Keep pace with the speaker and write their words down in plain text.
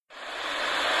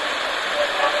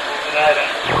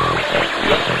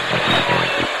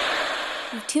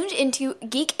You've tuned into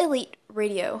Geek Elite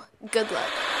Radio. Good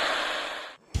luck.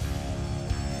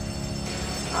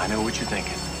 I know what you're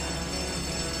thinking.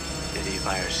 Did he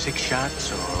fire 6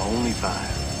 shots or only 5?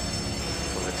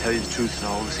 Well, to tell you the truth, in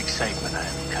all this excitement,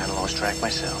 I've kind of lost track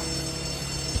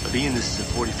myself. But being this is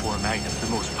a 44 Magnum, the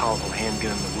most powerful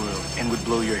handgun in the world, and would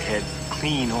blow your head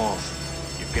clean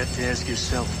off, you've got to ask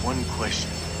yourself one question.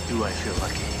 Do I feel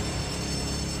lucky?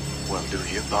 Well, do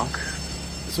you, punk?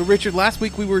 So, Richard, last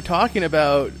week we were talking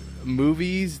about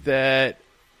movies that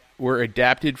were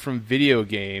adapted from video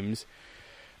games,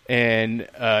 and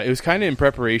it was kind of in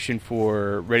preparation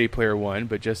for Ready Player One,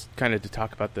 but just kind of to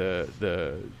talk about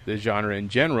the genre in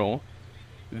general.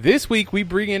 This week we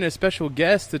bring in a special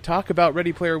guest to talk about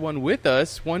Ready Player One with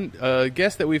us, one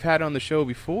guest that we've had on the show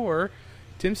before,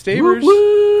 Tim Stavers,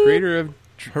 creator of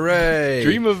Hooray!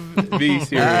 Dream of Me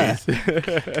series.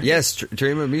 Yes,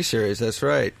 Dream of Me series. That's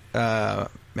right.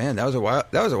 Man, that was a while.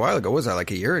 That was a while ago. What was that,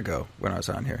 like a year ago when I was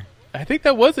on here? I think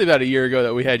that was about a year ago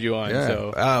that we had you on. Yeah.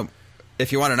 So,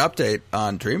 if you want an update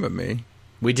on Dream of Me,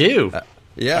 we do.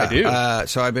 Yeah, I do.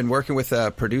 So I've been working with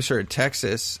a producer in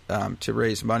Texas to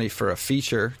raise money for a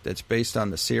feature that's based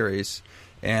on the series,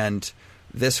 and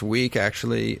this week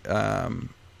actually.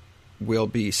 We'll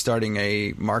be starting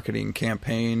a marketing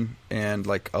campaign and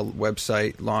like a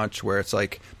website launch where it's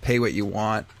like pay what you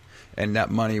want, and that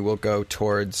money will go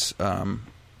towards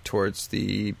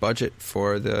the budget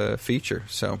for the feature.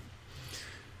 So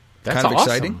that's kind of awesome.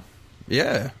 exciting.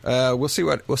 Yeah, we'll see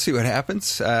what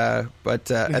happens.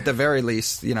 But at the very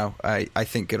least, you know, I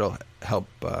think it'll help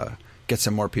get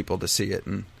some more people to see it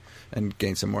and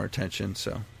gain some more attention.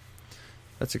 So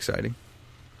that's exciting.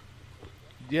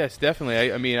 Yes,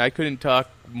 definitely. I mean, I couldn't talk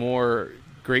more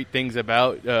great things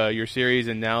about your series,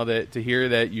 and now that to hear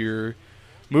that you're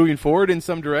moving forward in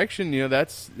some direction, you know,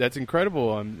 that's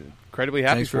incredible. I'm incredibly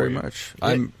happy Thanks for very you. much.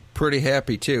 I'm pretty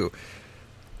happy too.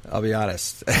 I'll be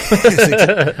honest.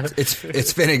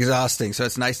 It's been exhausting, so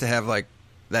it's nice to have like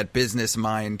that business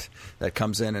mind that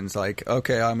comes in and is like,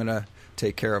 okay, I'm gonna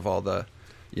take care of all the,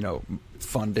 you know,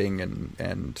 funding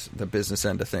and the business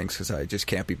end of things because I just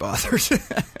can't be bothered.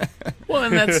 Well,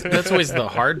 and that's always the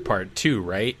hard part too,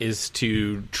 right? Is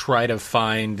to try to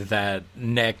find that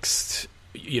next,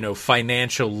 you know,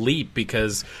 financial leap,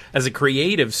 because as a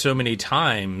creative, so many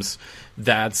times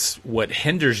that's what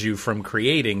hinders you from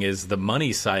creating is the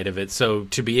money side of it. So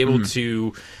to be able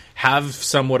to have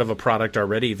somewhat of a product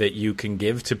already that you can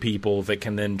give to people that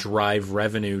can then drive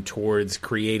revenue towards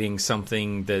creating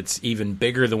something that's even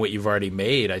bigger than what you've already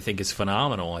made, I think is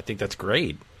phenomenal. I think that's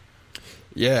great.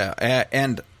 Yeah,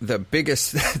 and the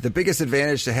biggest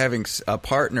advantage to having a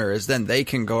partner is then they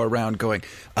can go around going,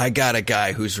 I got a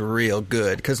guy who's real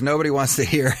good, because nobody wants to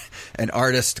hear an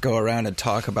artist go around and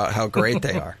talk about how great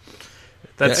they are.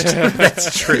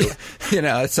 That's true. You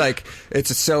know, it's like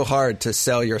it's so hard to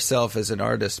sell yourself as an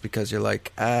artist because you're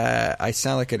like, I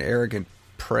sound like an arrogant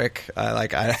prick.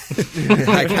 Like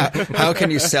how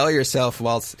can you sell yourself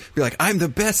while be like, I'm the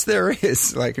best there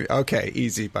is? Like, okay,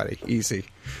 easy, buddy, easy.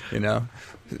 You know,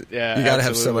 Yeah, you got to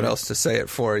have absolutely. someone else to say it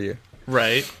for you.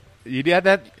 Right. Yeah,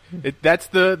 that's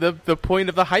the point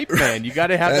of the hype man. You got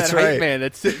to have that That's hype right. man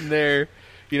that's sitting there,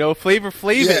 you know, Flavor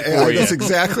Flav it Yeah, for you. that's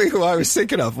exactly who I was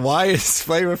thinking of. Why is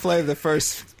Flavor Flav the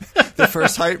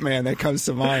first hype man that comes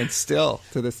to mind still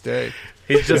to this day?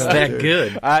 He's just that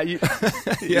good.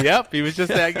 Yep, he was just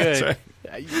that good.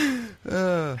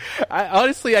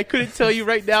 Honestly, I couldn't tell you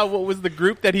right now what was the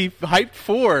group that he hyped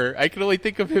for. I can only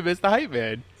think of him as the hype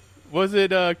man. Was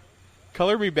it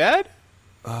Color Me Bad?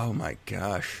 Oh my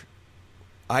gosh,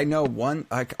 I know one.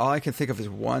 All I can think of is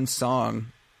one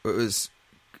song. It was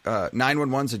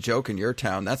 911's a Joke in Your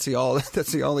Town. That's the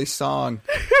only song.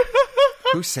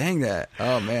 Who sang that?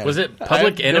 Oh man, Was it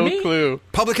Public I have Enemy? No clue.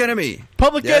 Public Enemy?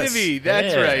 Public Yes. Enemy.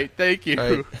 That's Yeah. right. Thank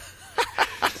you.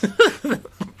 Right.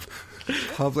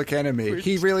 Public Enemy.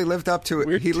 He really lived up to it.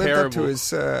 we're He lived up to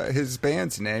terrible. his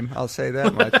band's name. I'll say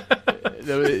that much.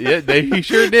 Yeah, he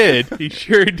sure did. He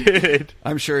sure did.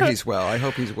 I'm sure he's well. I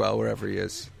hope he's well wherever he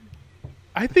is.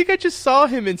 I think I just saw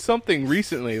him in something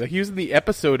recently. Like he was in the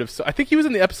episode of. I think he was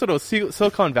in the episode of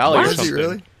Silicon Valley or Was something. he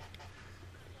really?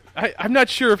 I'm not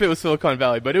sure if it was Silicon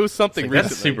Valley, but it was something Like, that's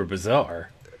recently. super bizarre.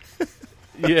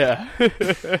 Yeah.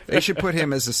 They should put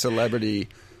him as a celebrity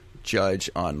judge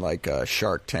on like a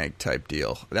Shark Tank type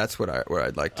deal. That's where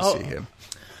I'd like to see him.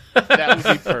 That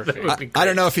would be perfect. I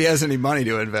don't know if he has any money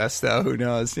to invest though. Who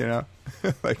knows? You know,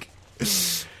 like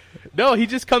No, he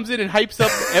just comes in and hypes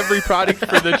up every product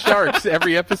for the Sharks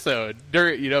every episode,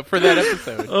 for that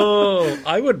episode. Oh,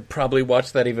 I would probably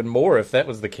watch that even more if that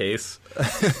was the case.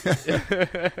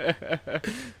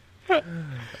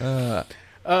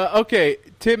 Okay,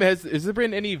 Tim, has there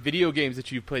been any video games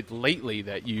that you've played lately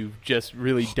that you've just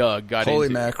really got Holy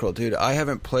into? mackerel, dude! I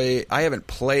haven't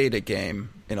played a game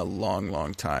in a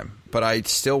long time, but I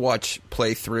still watch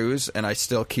playthroughs and I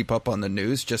still keep up on the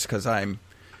news just because I'm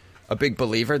a big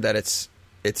believer that it's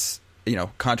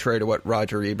contrary to what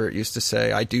Roger Ebert used to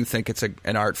say, I do think it's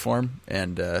an art form,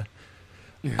 and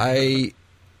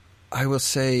I will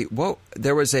say,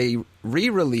 there was a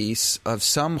re-release of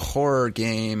some horror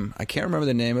game. I can't remember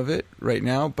the name of it right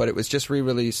now, but it was just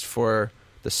re-released for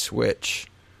the Switch.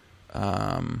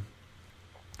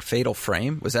 Fatal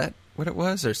Frame, was that what it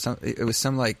was? Or it was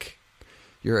some like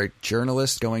you're a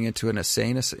journalist going into an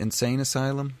insane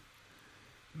asylum.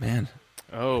 Man,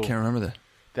 I can't remember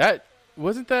that.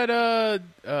 Wasn't that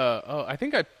I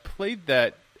think I played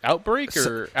that. Outbreak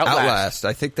or Outlast?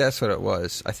 I think that's what it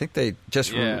was. I think they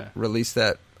just released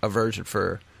a version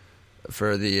for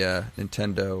the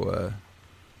Nintendo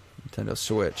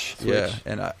Switch. Yeah,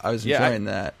 and I was enjoying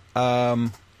that.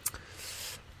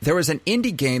 There was an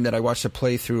indie game that I watched a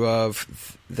playthrough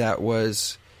of that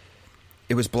was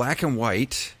black and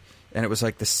white, and it was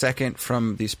like the second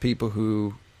from these people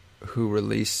who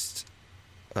released.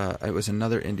 It was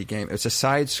another indie game. It was a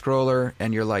side scroller,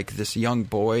 and you're like this young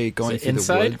boy going through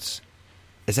the woods.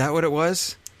 Is that what it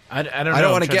was? I don't know. I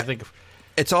don't want to think of...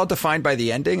 It's all defined by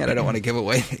the ending, and I don't want to give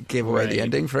away the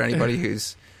ending for anybody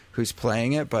who's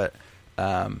playing it. But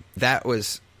that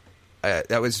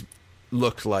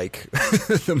looked like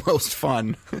the most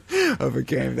fun of a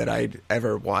game that I'd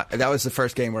ever watched. That was the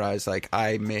first game where I was like,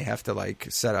 I may have to like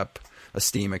set up a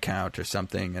Steam account or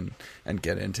something and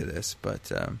get into this,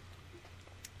 but.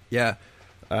 Yeah,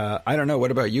 I don't know.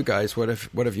 What about you guys? What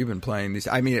have you been playing these?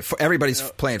 I mean, everybody's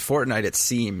playing Fortnite. It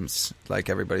seems like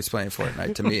everybo's playing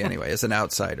Fortnite to me, anyway, as an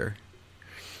outsider.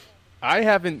 I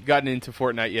haven't gotten into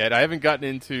Fortnite yet. I haven't gotten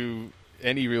into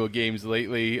any real games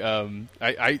lately. I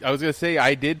was gonna say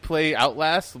I did play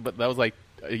Outlast, but that was like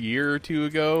a year or two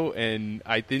ago, and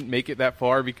I didn't make it that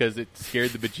far because it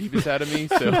scared the bejeebus out of me.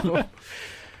 So,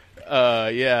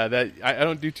 that I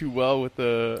don't do too well with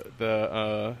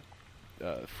the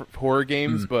horror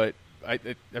games, but I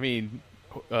mean,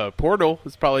 Portal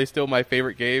is probably still my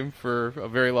favorite game for a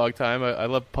very long time. I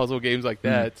love puzzle games like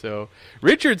that. So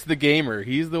Richard's the gamer.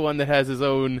 He's the one that has his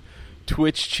own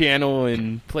Twitch channel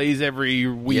and plays every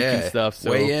week and stuff.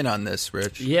 So weigh in on this,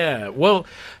 Rich. Yeah, well,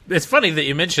 it's funny that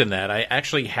you mentioned that. I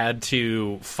actually had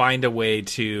to find a way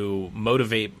to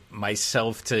motivate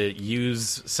myself to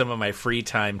use some of my free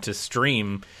time to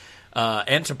stream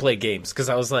and to play games, because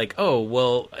I was like, oh,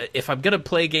 well, if I'm going to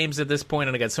play games at this point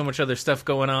and I got so much other stuff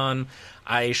going on,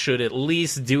 I should at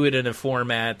least do it in a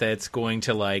format that's going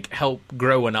to like help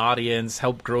grow an audience,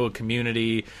 help grow a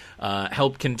community,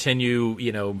 help continue,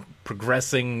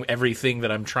 progressing everything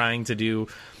that I'm trying to do.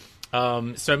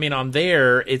 So, I mean, on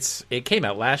there, it came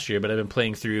out last year, but I've been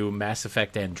playing through Mass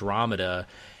Effect Andromeda.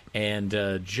 And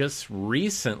just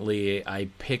recently, I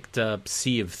picked up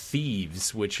Sea of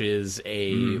Thieves, which is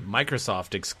a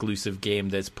Microsoft exclusive game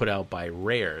that's put out by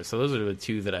Rare. So those are the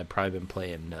two that I've probably been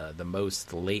playing the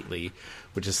most lately,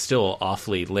 which is still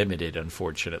awfully limited,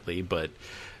 unfortunately. But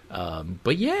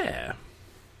yeah.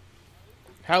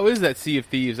 How is that Sea of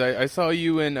Thieves? I saw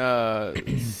you in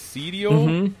CDO.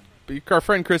 Mm-hmm. Our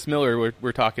friend Chris Miller,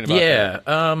 we're talking about. Yeah.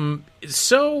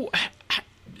 So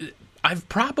I've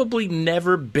probably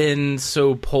never been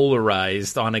so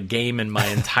polarized on a game in my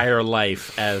entire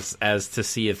life as to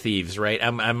Sea of Thieves, right?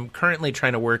 I'm currently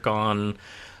trying to work on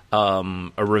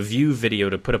a review video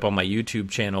to put up on my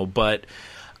YouTube channel, but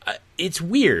it's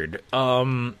weird.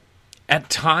 At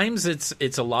times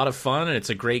it's a lot of fun and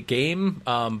it's a great game,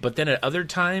 but then at other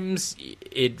times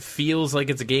it feels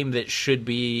like it's a game that should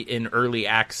be in early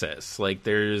access. Like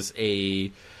there's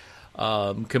a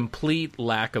complete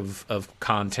lack of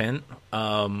content.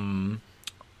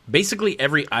 Basically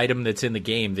every item that's in the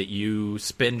game that you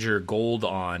spend your gold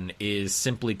on is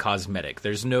simply cosmetic.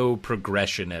 There's no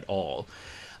progression at all,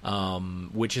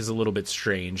 which is a little bit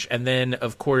strange. And then,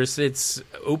 of course, it's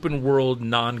open world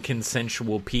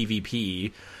non-consensual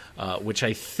PvP, which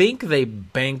I think they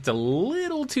banked a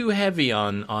little too heavy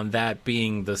on that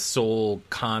being the sole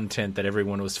content that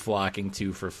everyone was flocking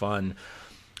to for fun.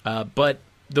 But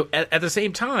at the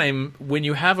same time, when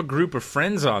you have a group of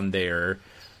friends on there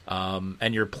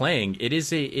and you're playing,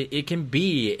 it can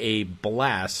be a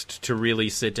blast to really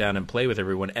sit down and play with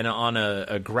everyone. And on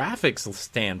a graphics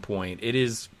standpoint, it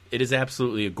is is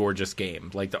absolutely a gorgeous game.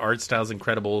 Like, the art style is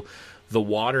incredible. The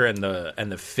water and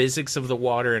the physics of the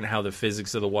water and how the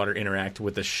physics of the water interact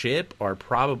with the ship are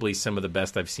probably some of the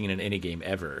best I've seen in any game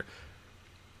ever.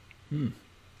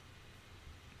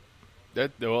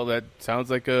 That sounds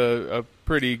like a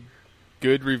pretty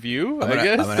good review. I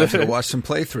guess I'm gonna have to watch some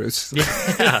playthroughs.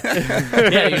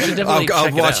 Yeah, you should definitely.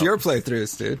 I'll watch your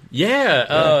playthroughs, dude.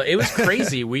 Yeah, it was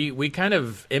crazy. We kind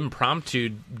of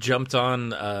impromptu jumped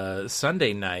on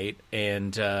Sunday night,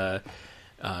 and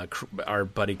our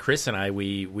buddy Chris and I,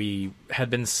 we had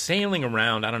been sailing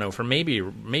around, I don't know, for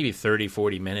maybe 30,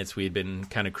 40 minutes. We had been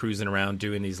kind of cruising around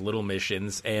doing these little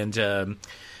missions, and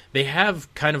they have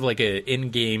kind of like a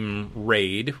in-game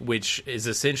raid, which is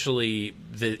essentially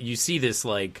you see this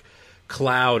like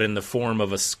cloud in the form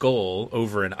of a skull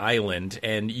over an island,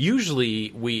 and usually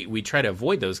we try to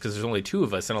avoid those because there's only two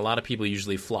of us, and a lot of people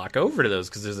usually flock over to those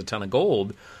because there's a ton of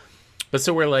gold. But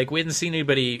so we're like, we hadn't seen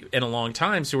anybody in a long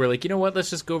time, so we're like, you know what, let's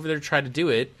just go over there and try to do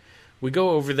it. We go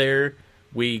over there,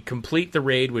 we complete the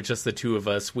raid with just the two of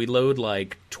us, we load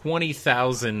like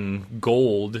 20,000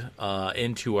 gold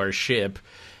into our ship,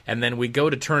 and then we go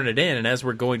to turn it in, and as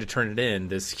we're going to turn it in,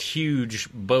 this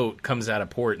huge boat comes out of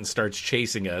port and starts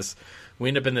chasing us. We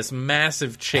end up in this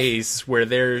massive chase where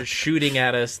they're shooting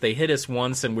at us. They hit us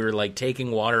once, and we were like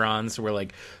taking water on, so we're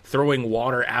like throwing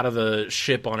water out of the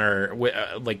ship on our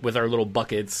with our little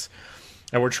buckets,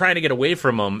 and we're trying to get away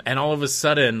from them. And all of a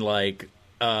sudden, like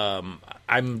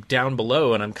I'm down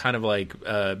below, and I'm kind of like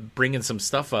bringing some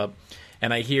stuff up,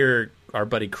 and I hear our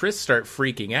buddy Chris start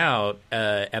freaking out,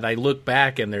 and I look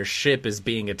back, and their ship is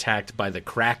being attacked by the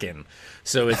Kraken.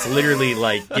 So it's literally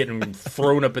like getting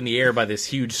thrown up in the air by this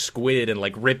huge squid and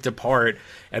like ripped apart.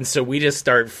 And so we just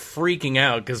start freaking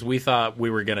out because we thought we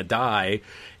were going to die.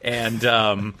 And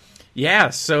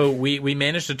so we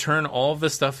managed to turn all of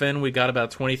the stuff in. We got about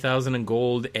 20,000 in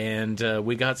gold, and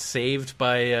we got saved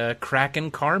by Kraken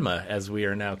Karma, as we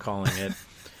are now calling it.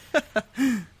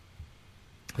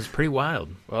 It was pretty wild.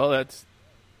 Well,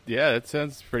 that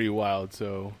sounds pretty wild.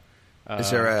 So,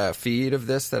 is there a feed of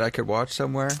this that I could watch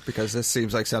somewhere? Because this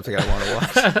seems like something I want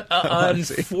to watch.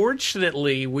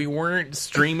 Unfortunately, we weren't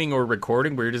streaming or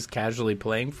recording. We were just casually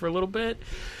playing for a little bit.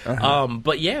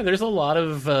 But yeah, there's a lot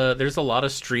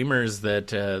of streamers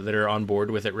that are on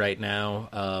board with it right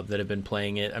now that have been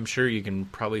playing it. I'm sure you can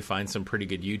probably find some pretty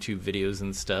good YouTube videos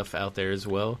and stuff out there as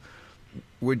well.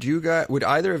 Would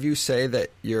either of you say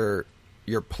that your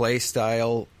play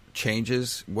style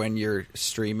changes when you're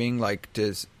streaming? Like,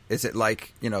 is it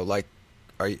like,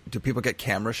 do people get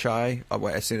camera shy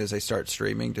as soon as they start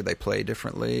streaming? Do they play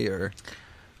differently, or?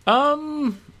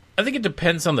 I think it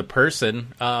depends on the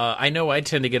person. I know I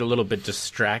tend to get a little bit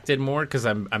distracted more because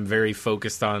I'm very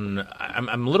focused on.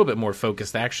 I'm a little bit more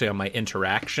focused actually on my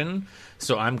interaction.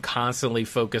 So I'm constantly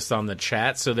focused on the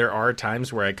chat. So there are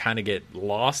times where I kind of get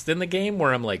lost in the game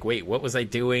where I'm like, wait, what was I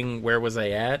doing? Where was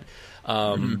I at?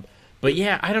 But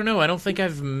yeah, I don't know. I don't think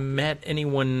I've met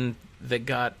anyone that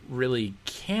got really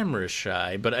camera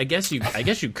shy. But I guess you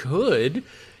could.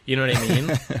 You know what I mean?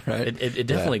 Right. It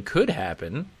definitely could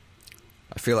happen.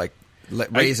 I feel like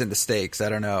raising the stakes. I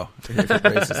don't know if it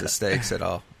raises the stakes at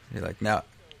all. You're like, no.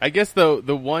 I guess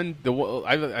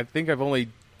I think I've only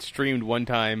streamed one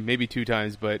time, maybe two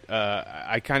times, but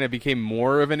I kind of became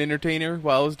more of an entertainer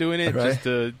while I was doing it, right. Just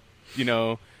to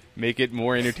make it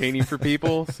more entertaining for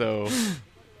people. So,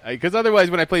 because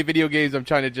otherwise, when I play video games, I'm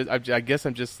trying to I guess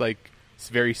I'm just like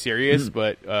very serious.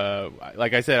 But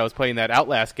like I said, I was playing that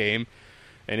Outlast game,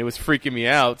 and it was freaking me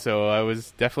out. So I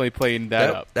was definitely playing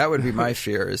that up. That would be my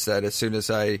fear, is that as soon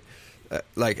as I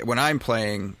when I'm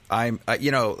playing, I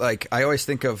always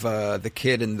think of the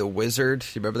kid in The Wizard.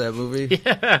 You remember that movie?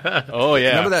 Yeah. Oh yeah.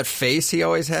 Remember that face he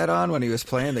always had on when he was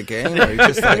playing the game? Where he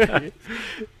just like,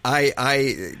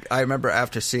 I remember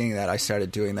after seeing that, I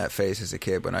started doing that face as a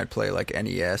kid when I'd play like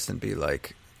NES and be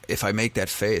like, if I make that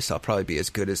face, I'll probably be as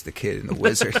good as the kid in The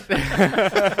Wizard.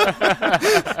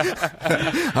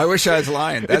 I wish I was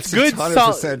lying. That's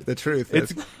 100% the truth.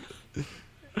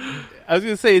 I was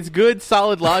going to say, it's good,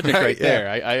 solid logic right there.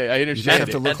 I understand. You just have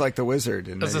to look like the wizard.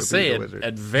 And as I say,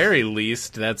 at very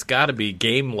least, that's got to be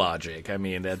game logic. I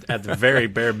mean, at the very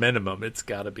bare minimum, it's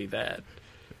got to be that.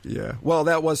 Yeah. Well,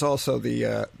 that was also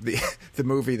the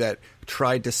movie that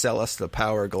tried to sell us the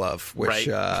Power Glove, which,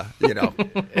 right.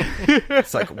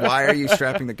 It's like, why are you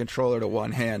strapping the controller to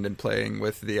one hand and playing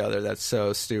with the other? That's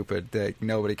so stupid that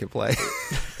nobody can play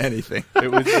anything.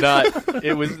 It was not.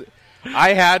 It was.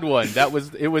 I had one.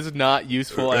 It was not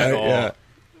useful at all. Yeah.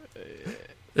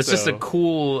 It's just a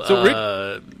cool,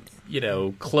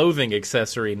 clothing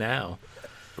accessory now.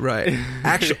 Right.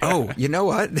 Actually, you know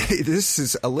what? This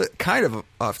is kind of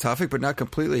off topic, but not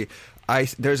completely.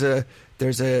 There's a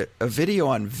video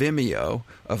on Vimeo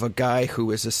of a guy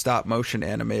who is a stop motion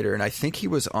animator, and I think he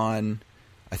was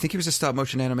a stop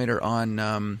motion animator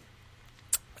on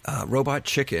Robot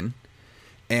Chicken.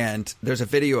 And there's a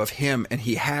video of him, and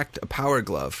he hacked a Power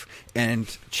Glove and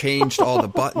changed all the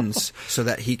buttons so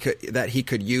that he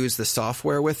could use the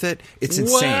software with it. It's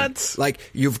insane. What? Like,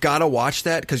 you've got to watch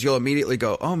that because you'll immediately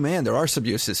go, "Oh man, there are some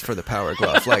uses for the Power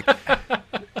Glove." Like,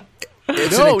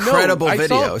 it's an incredible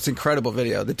video. It's an incredible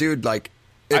video. The dude,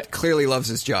 clearly loves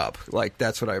his job. Like,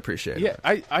 that's what I appreciate. Yeah,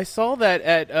 I saw that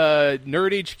at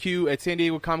Nerd HQ at San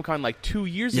Diego Comic-Con 2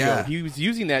 years ago. He was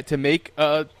using that to make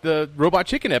the Robot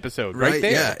Chicken episode right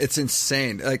there. Yeah, it's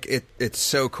insane. Like, it's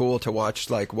so cool to watch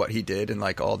what he did and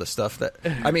all the stuff that.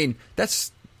 I mean,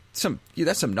 that's some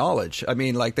knowledge. I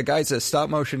mean, the guy's a stop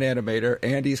motion animator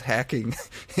and he's hacking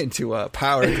into a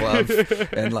Power Glove,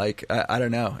 and I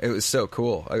don't know. It was so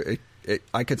cool.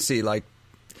 I could see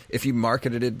if you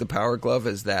marketed the Power Glove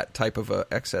as that type of a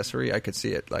accessory, I could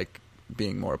see it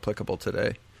being more applicable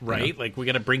today. Right? We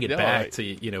got to bring it back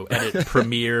to, edit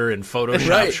Premiere and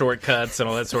Photoshop shortcuts and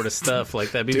all that sort of stuff.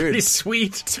 That'd be pretty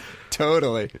sweet.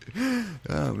 Totally.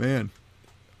 Oh, man.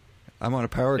 I'm on a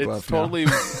Power Glove totally,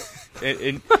 now.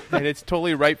 and it's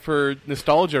totally right for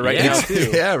nostalgia now,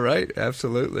 too. Yeah, right.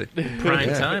 Absolutely. Prime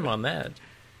time on that.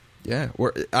 Yeah.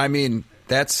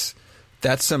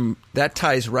 That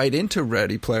ties right into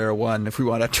Ready Player One. If we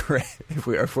want to,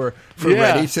 if we're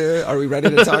ready to, are we ready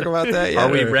to talk about that?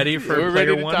 Are we ready for We're Player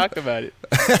ready One? to talk about it.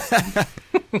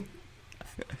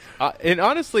 And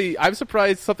honestly, I'm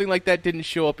surprised something like that didn't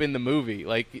show up in the movie.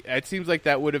 It seems like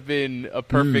that would have been a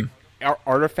perfect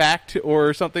artifact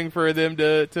or something for them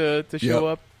to show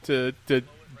up to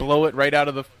blow it right out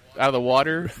of the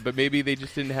water. But maybe they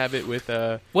just didn't have it with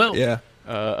a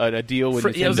deal with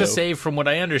Nintendo. I was going to say, from what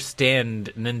I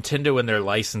understand, Nintendo and their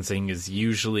licensing is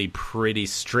usually pretty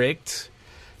strict.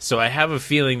 So I have a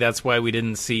feeling that's why we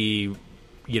didn't see,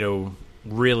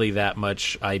 really that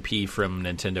much IP from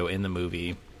Nintendo in the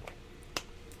movie.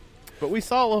 But we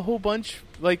saw a whole bunch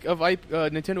of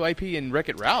Nintendo IP in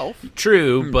Wreck-It Ralph.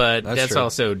 True, but that's true.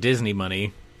 also Disney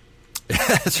money.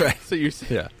 That's right. So you're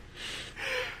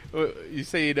You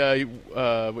saying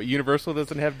Universal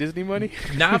doesn't have Disney money?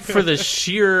 Not for the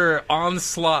sheer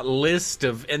onslaught list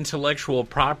of intellectual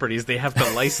properties they have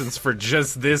to license for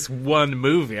just this one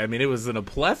movie. I mean, it was in a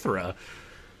plethora.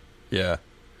 Yeah.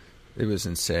 It was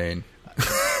insane.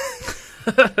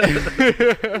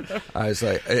 I was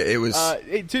like, it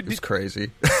was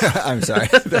crazy. I'm sorry.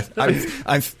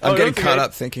 I'm getting caught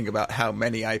up thinking about how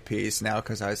many IPs now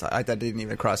because that didn't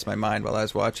even cross my mind while I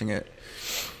was watching it.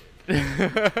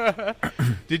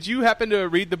 Did you happen to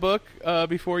read the book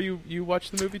before you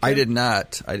watched the movie, Tim? I did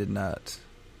not.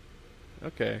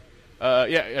 Okay.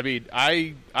 I mean,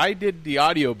 I did the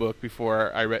audiobook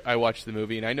before I watched the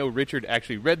movie, and I know Richard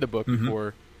actually read the book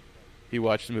before he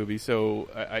watched the movie, so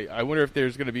I wonder if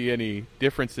there's going to be any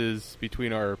differences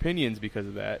between our opinions because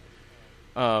of that.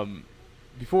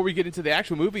 Before we get into the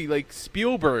actual movie,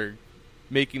 Spielberg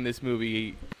making this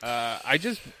movie, I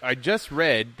just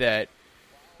read that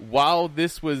while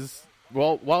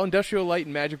Industrial Light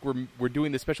and Magic were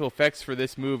doing the special effects for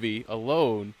this movie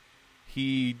alone,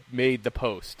 he made the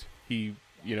post. He,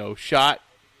 shot,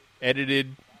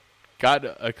 edited, got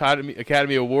an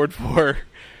Academy Award for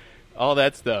all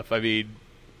that stuff. I mean,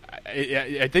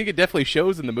 I think it definitely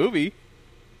shows in the movie.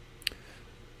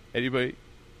 Anybody?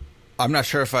 I'm not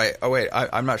sure if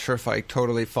I'm not sure if I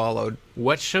totally followed.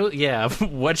 What show? Yeah,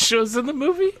 what shows in the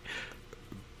movie?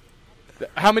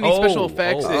 How many special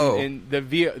effects and the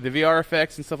VR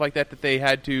effects and stuff like that they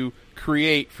had to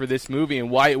create for this movie, and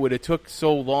why it would have took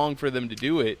so long for them to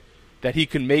do it, that he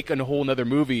could make a whole nother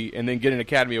movie and then get an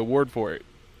Academy Award for it.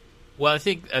 Well, I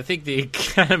think the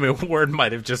Academy Award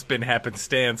might have just been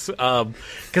happenstance.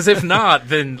 Because if not,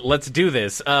 then let's do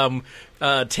this.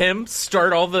 Tim,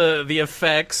 start all the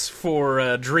effects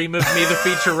for Dream of Me, the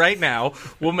feature right now.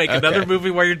 We'll make another movie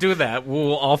while you're doing that.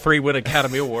 We'll all three win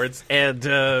Academy Awards, and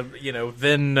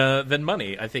then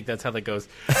money. I think that's how that goes.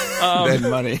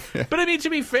 Then money. But I mean, to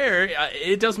be fair,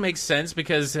 it does make sense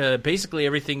because basically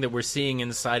everything that we're seeing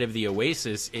inside of the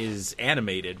Oasis is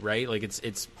animated, right?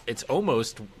 It's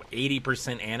almost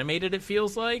 80% animated. It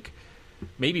feels like,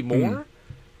 maybe more.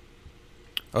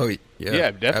 Oh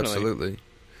yeah, definitely, absolutely.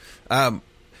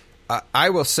 I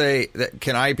will say that.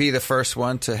 Can I be the first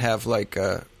one to have I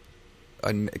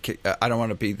don't want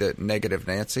to be the negative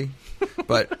Nancy,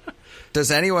 but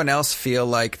does anyone else feel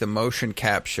like the motion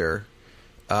capture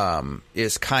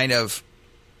is kind of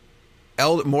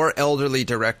more elderly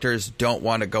directors don't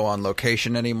want to go on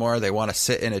location anymore. They want to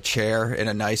sit in a chair in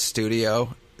a nice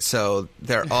studio. So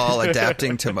they're all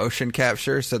adapting to motion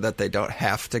capture so that they don't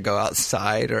have to go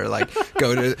outside or like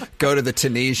go to the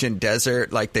Tunisian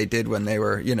desert like they did when they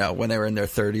were in their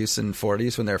 30s and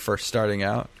 40s when they were first starting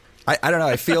out. I don't know.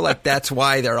 I feel like that's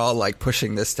why they're all like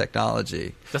pushing this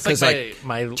technology. That's like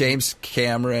my James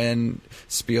Cameron,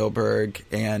 Spielberg,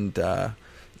 and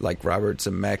like Robert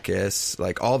Zemeckis,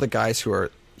 like all the guys who are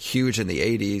huge in the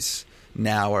 80s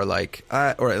now are like,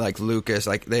 or like Lucas,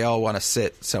 like they all want to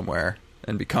sit somewhere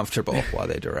and be comfortable while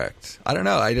they direct. I don't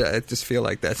know. I just feel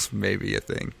like that's maybe a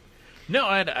thing. No,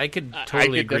 I could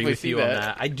totally agree with you on that.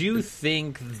 that. I do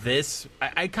think this.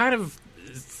 I kind of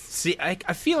see. I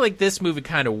feel like this movie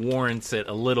kind of warrants it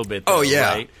a little bit. Though, Oh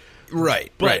yeah,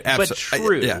 right. Right. But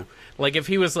true. Yeah. Like if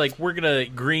he was like, we're gonna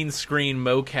green screen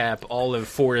mocap all of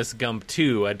Forrest Gump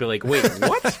 2, I'd be like, wait,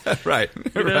 what? Right.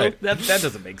 You know? Right. That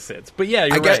doesn't make sense. But yeah,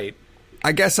 you're right.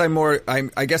 I guess I'm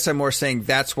more saying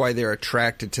that's why they're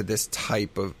attracted to these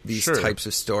types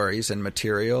of stories and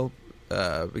material,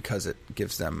 because it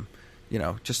gives them,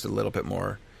 just a little bit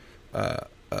more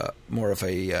of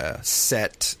a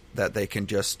set that they can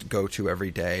just go to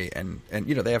every day, and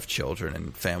they have children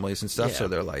and families and stuff, so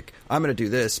they're like, I'm going to do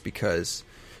this because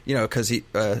he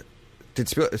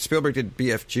Spielberg did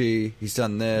BFG, he's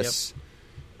done this.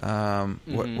 Yep.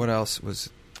 What else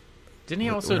was? Didn't he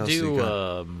also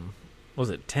do? Was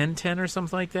it 1010 or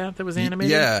something like that was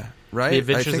animated? Yeah, right. The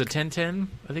Adventures of 1010.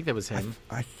 I think that was him.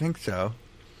 I think so.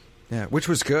 Yeah, which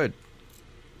was good.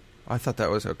 I thought that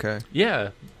was okay.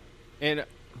 Yeah, and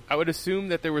I would assume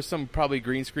that there was some probably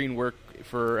green screen work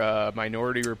for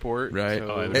Minority Report. Right. So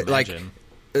I would imagine.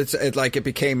 It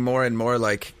became more and more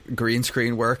like green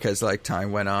screen work as like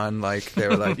time went on. Like they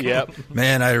were like, Yep.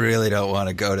 Man, I really don't want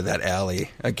to go to that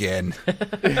alley again.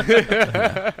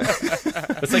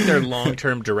 It's like their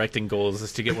long-term directing goals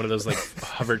is to get one of those like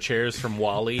hover chairs from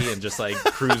WALL-E and just like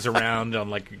cruise around on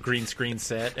like a green screen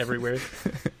set everywhere.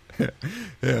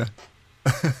 Yeah.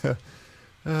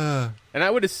 And I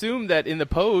would assume that in the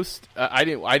post, I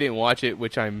didn't watch it,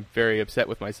 which I'm very upset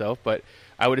with myself. But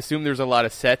I would assume there's a lot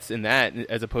of sets in that,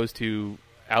 as opposed to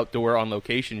outdoor on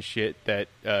location shit that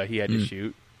he had to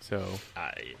shoot. So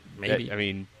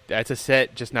Maybe. that's a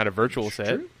set, just not a virtual set.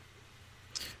 True.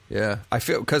 Yeah, I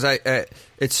feel because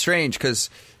it's strange because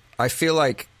I feel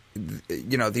like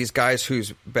these guys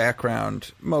whose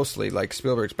background mostly like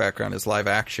Spielberg's background is live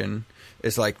action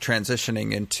is like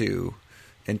transitioning into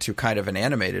kind of an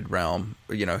animated realm.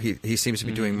 He seems to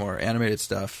be doing more animated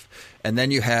stuff, and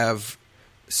then you have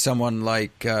someone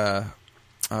like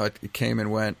it came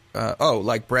and went.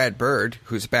 Like Brad Bird,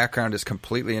 whose background is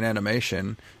completely in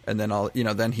animation, and then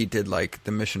then he did like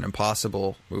the Mission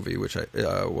Impossible movie, which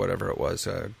whatever it was,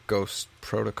 Ghost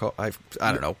Protocol. I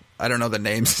don't know. I don't know the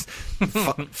names.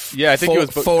 Yeah, I think it was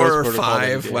four or Ghost Protocol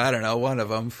five. Well, I don't know, one of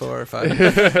them, 4 or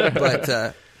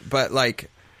 5. but like,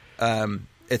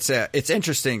 it's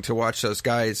interesting to watch those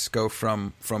guys go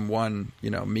from one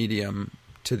medium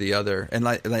to the other, and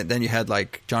then you had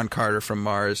like John Carter from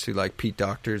Mars, who like Pete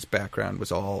Docter's background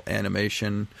was all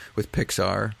animation with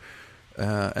Pixar,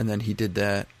 and then he did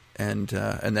that, and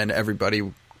then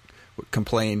everybody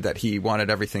complained that he wanted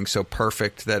everything so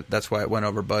perfect that's why it went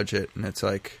over budget, and it's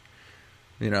like,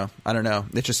 I don't know,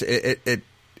 it's just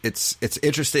it's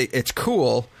interesting, it's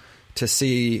cool to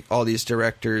see all these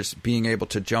directors being able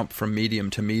to jump from medium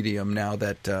to medium now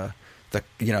that the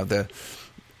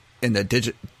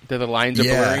lines are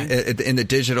blurring. In the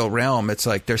digital realm, it's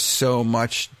like there's so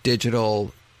much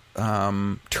digital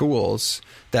tools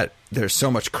that there's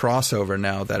so much crossover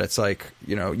now that it's like,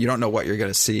 you don't know what you're going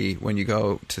to see when you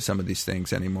go to some of these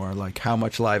things anymore. Like how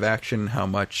much live action, how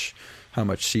much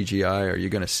CGI are you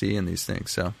going to see in these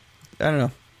things? So I don't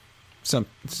know.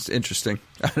 It's interesting.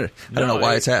 I don't know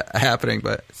why it's happening,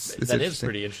 but it's that is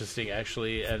pretty interesting,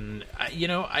 actually. And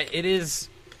it is.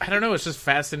 I don't know. It's just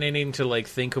fascinating to like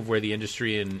think of where the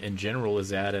industry in general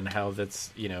is at, and how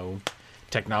that's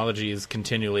technology is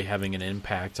continually having an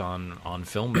impact on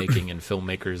filmmaking and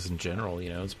filmmakers in general.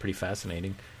 It's pretty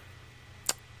fascinating.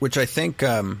 Which I think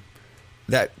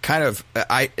that kind of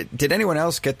did anyone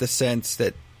else get the sense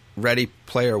that Ready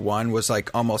Player One was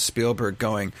like almost Spielberg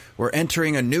going, "We're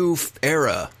entering a new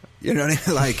era." You know what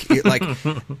I mean? Like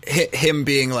him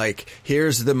being like,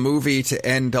 "Here's the movie to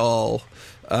end all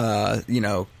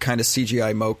kind of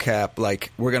CGI mocap.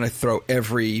 Like, we're going to throw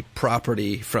every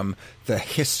property from the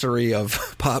history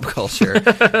of pop culture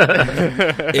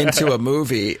into a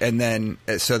movie, and then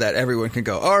so that everyone can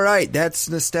go, all right, that's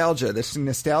nostalgia. This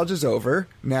nostalgia's over.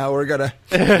 Now we're gonna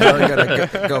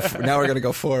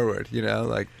go forward.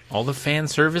 Like all the fan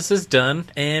service is done,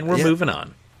 and we're moving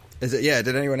on. Is it? Yeah.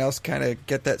 Did anyone else kind of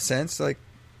get that sense, like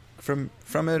from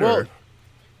it? Well, or?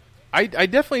 I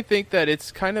definitely think that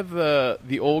it's kind of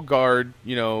the old guard,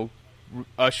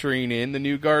 ushering in the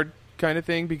new guard kind of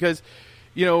thing, because,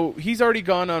 he's already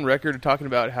gone on record talking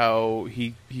about how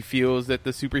he feels that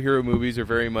the superhero movies are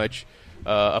very much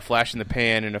a flash in the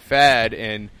pan and a fad,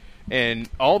 and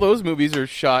all those movies are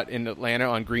shot in Atlanta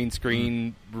on green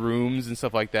screen rooms and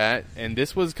stuff like that, and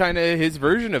this was kind of his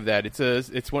version of that.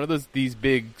 It's one of these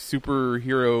big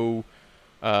superhero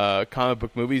comic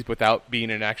book movies without being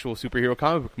an actual superhero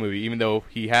comic book movie, even though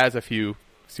he has a few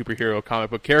superhero comic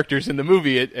book characters in the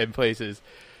movie at places.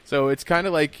 So it's kind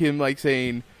of like him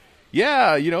saying,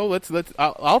 yeah,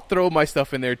 I'll throw my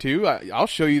stuff in there too. I'll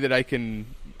show you that I can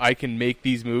make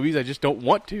these movies. I just don't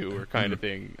want to, or kind of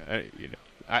thing.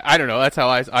 I don't know. That's how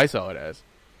I saw it as.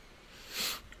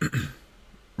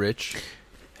 Rich?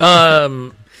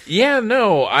 Yeah,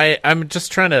 no, I'm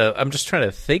just trying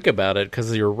to think about it,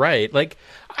 because you're right. Like,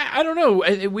 I don't know.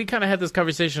 We kind of had this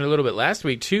conversation a little bit last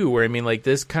week too, where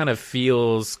this kind of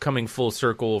feels coming full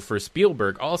circle for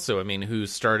Spielberg also. Who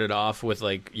started off with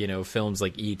films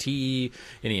like E.T.,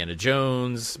 Indiana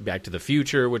Jones, Back to the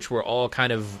Future, which were all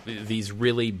kind of these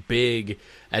really big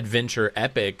adventure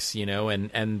epics,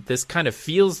 and this kind of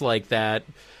feels like that.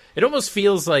 It almost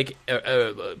feels like kind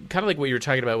of like what you were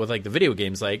talking about with the video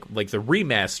games, like the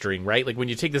remastering, right? Like when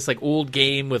you take this old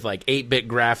game with 8-bit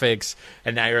graphics,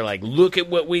 and now you're look at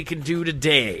what we can do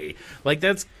today.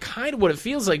 That's kind of what it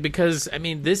feels like, because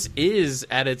this is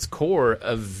at its core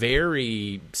a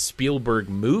very Spielberg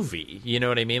movie. You know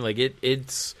what I mean?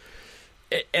 It's.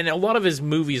 And a lot of his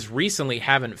movies recently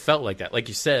haven't felt like that. Like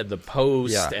you said, The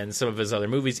Post and some of his other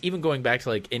movies, even going back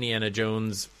to Indiana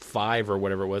Jones 5 or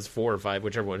whatever it was, 4 or 5,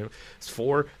 whichever one. It's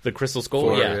 4, The Crystal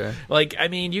Skull. 4, yeah.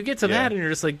 You get to that and you're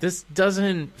just this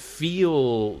doesn't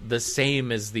feel the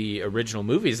same as the original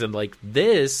movies. And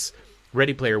this,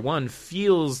 Ready Player One,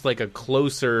 feels like a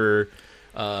closer,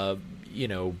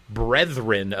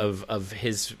 brethren of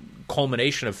his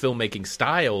culmination of filmmaking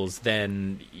styles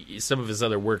than some of his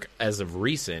other work as of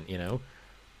recent.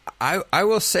 I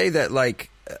will say that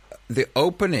the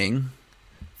opening,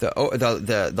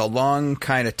 the long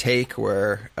kind of take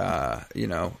where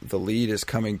the lead is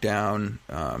coming down,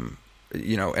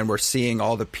 and we're seeing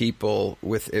all the people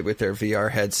with their VR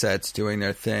headsets doing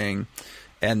their thing.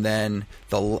 And then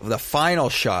the final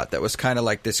shot that was kind of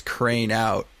like this crane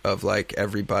out of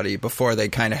everybody before they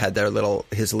kind of had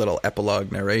his little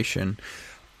epilogue narration.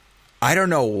 I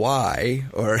don't know why,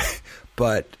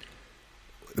 but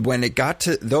when it got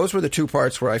to those were the two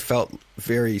parts where I felt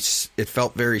it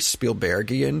felt very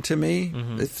Spielbergian to me.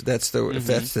 Mm-hmm. If that's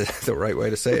the right way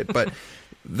to say it, but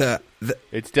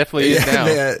it's definitely is now.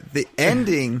 The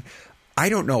ending, I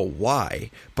don't know why,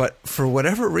 but for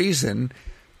whatever reason,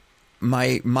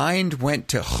 my mind went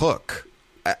to Hook.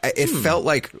 It felt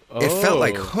like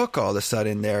Hook all of a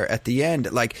sudden there at the end,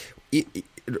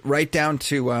 right down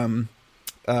to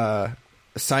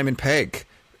Simon Pegg,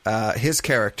 his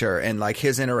character and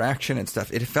his interaction and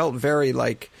stuff. It felt very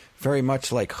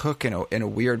much like Hook in a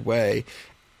weird way.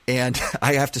 And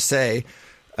I have to say,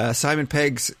 Simon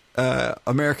Pegg's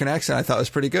American accent I thought was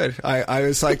pretty good. I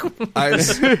was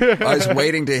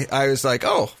waiting to. I was like,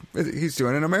 oh, he's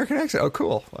doing an American accent. Oh,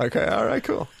 cool. Okay, all right,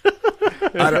 cool.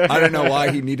 I don't know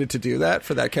why he needed to do that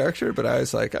for that character, but I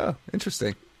was like, oh,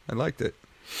 interesting. I liked it.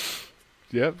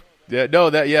 Yep. Yeah. No.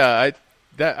 That. Yeah.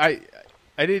 I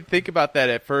didn't think about that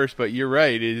at first, but you're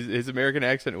right. His American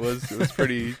accent was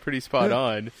pretty spot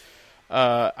on.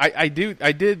 I do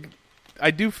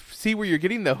see where you're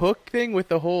getting the Hook thing with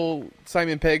the whole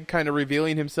Simon Pegg kind of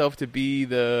revealing himself to be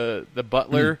the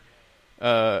butler,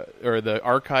 or the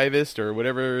archivist, or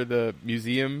whatever, the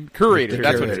museum curator.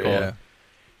 That's what it's called.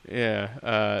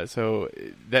 Yeah. So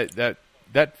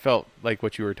that felt like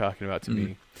what you were talking about to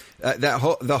me.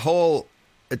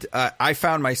 I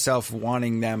found myself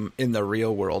wanting them in the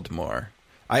real world more.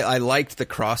 I liked the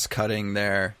cross cutting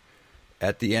there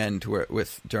at the end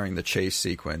during the chase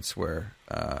sequence where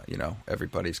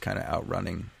everybody's kind of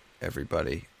outrunning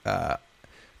everybody.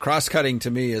 Cross-cutting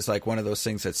to me is one of those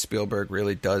things that Spielberg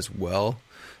really does well,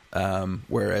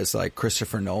 whereas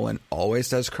Christopher Nolan always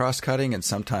does cross-cutting, and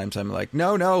sometimes I'm like,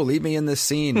 no, leave me in this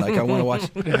scene. I want to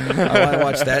watch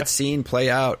that scene play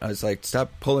out. I was like,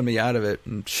 stop pulling me out of it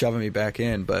and shoving me back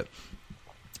in. But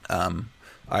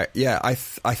I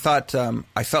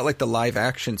felt like the live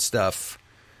action stuff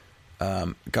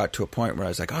got to a point where I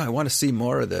was like, oh, I want to see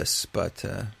more of this, but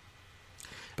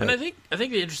and I think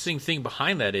the interesting thing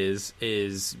behind that is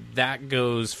that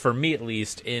goes, for me at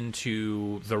least,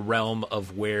 into the realm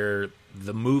of where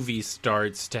the movie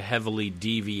starts to heavily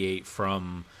deviate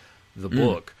from the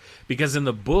book, because in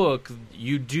the book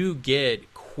you do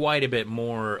get quite a bit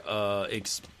more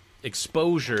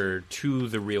exposure to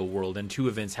the real world and to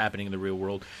events happening in the real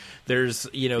world. There's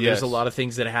there's a lot of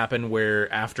things that happen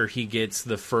where after he gets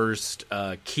the first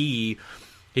key,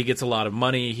 he gets a lot of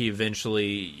money. He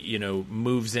eventually,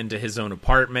 moves into his own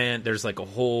apartment. There's like a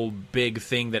whole big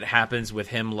thing that happens with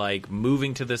him, like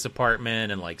moving to this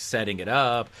apartment and like setting it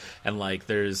up. And like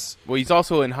there's... Well, he's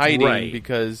also in hiding Right.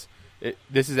 because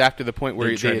this is after the point where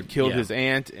They they tried had to- killed yeah. his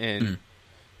aunt and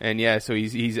yeah, so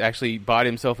he's actually bought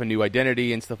himself a new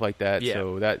identity and stuff like that. Yeah.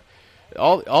 So that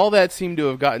all that seemed to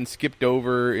have gotten skipped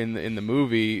over in the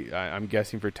movie. I'm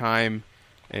guessing for time.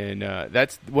 And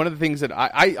that's one of the things that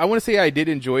I want to say I did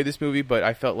enjoy this movie, but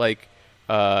I felt like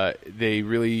they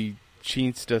really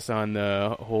cheated us on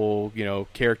the whole,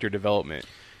 character development.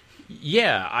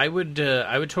 Yeah, I would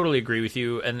totally agree with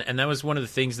you, and that was one of the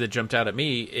things that jumped out at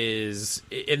me is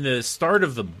in the start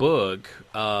of the book,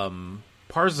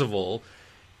 Parzival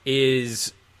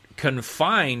is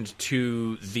confined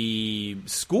to the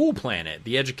school planet,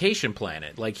 the education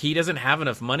planet. Like he doesn't have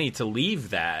enough money to leave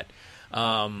that.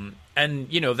 And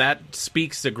that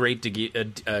speaks a great deal to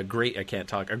the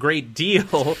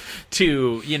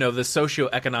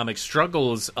socioeconomic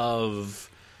struggles of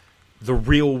the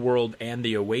real world and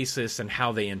the Oasis and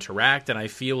how they interact. And I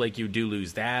feel like you do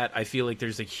lose that. I feel like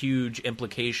there's a huge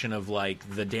implication of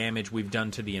like the damage we've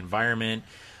done to the environment.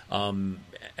 And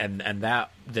that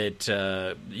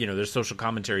there's social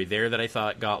commentary there that I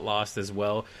thought got lost as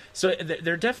well. So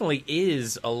there definitely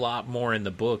is a lot more in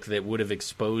the book that would have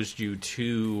exposed you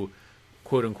to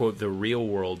quote unquote the real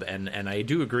world. And I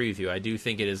do agree with you. I do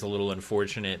think it is a little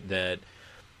unfortunate that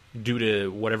due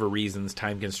to whatever reasons,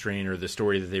 time constraint or the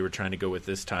story that they were trying to go with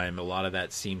this time, a lot of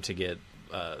that seemed to get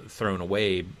thrown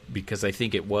away, because I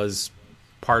think it was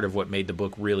part of what made the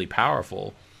book really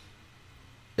powerful.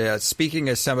 Yeah, speaking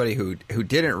as somebody who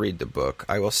didn't read the book,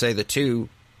 I will say the two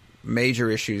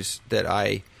major issues that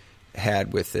I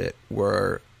had with it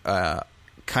were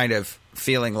kind of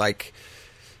feeling like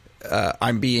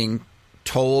I'm being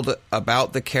told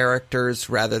about the characters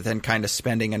rather than kind of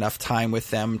spending enough time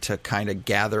with them to kind of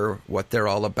gather what they're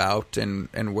all about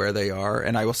and where they are.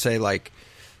 And I will say, like,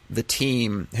 the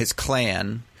team, his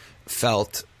clan,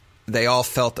 they all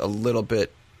felt a little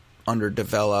bit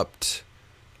underdeveloped.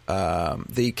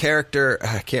 The character,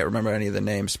 I can't remember any of the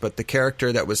names, but the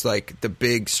character that was like the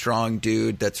big, strong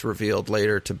dude that's revealed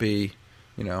later to be,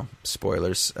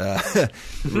 spoilers, revealed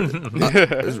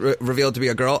to be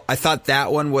a girl. I thought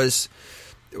that one was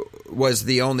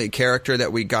the only character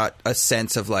that we got a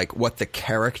sense of like what the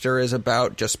character is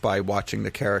about just by watching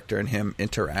the character and him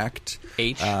interact.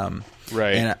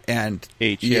 Right. And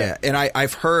H, yeah. And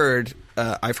I've heard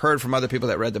from other people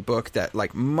that read the book that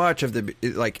like much of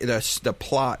the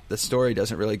plot, the story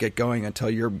doesn't really get going until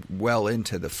you're well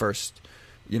into the first,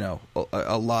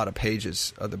 a lot of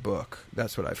pages of the book.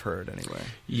 That's what I've heard anyway.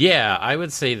 Yeah, I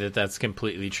would say that that's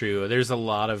completely true. There's a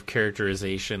lot of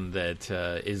characterization that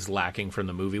is lacking from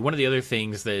the movie. One of the other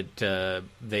things that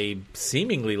they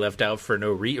seemingly left out for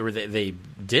no reason, or they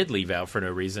did leave out for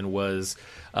no reason, was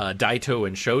Daito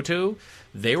and Shoto.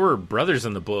 They were brothers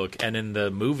in the book, and in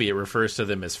the movie it refers to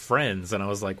them as friends. And I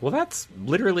was like, well, that's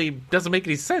literally doesn't make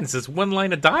any sense. It's one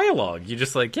line of dialogue. You're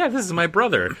just like, yeah, this is my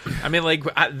brother. I mean, like,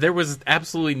 there was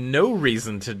absolutely no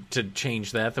reason to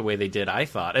change that the way they did, I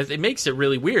thought. It makes it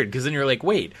really weird, because then you're like,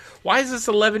 wait, why is this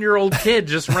 11-year-old kid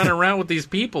just running around with these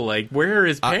people? Like, where are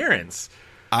his parents?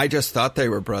 I just thought they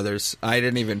were brothers. I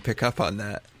didn't even pick up on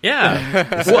that.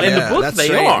 Yeah. Well, in the book that's they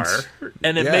strange. are,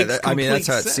 and it makes complete that's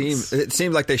how it sense. seemed. It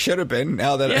seemed like they should have been.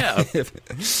 Now that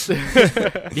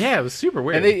Yeah, it was super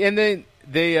weird. And then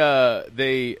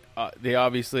they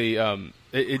obviously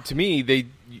to me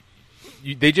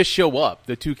they just show up.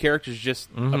 The two characters just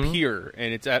appear,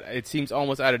 and it seems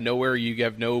almost out of nowhere. You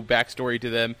have no backstory to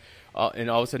them, and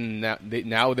all of a sudden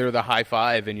now they're the high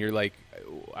five, and you're like,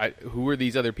 who are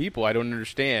these other people? I don't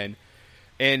understand.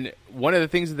 And one of the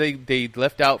things that they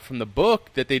left out from the book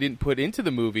that they didn't put into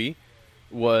the movie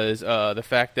was the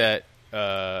fact that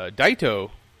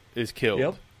Daito is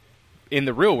killed in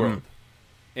the real world.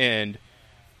 And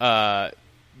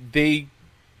they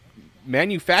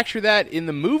manufacture that in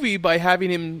the movie by having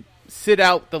him sit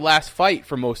out the last fight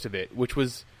for most of it, which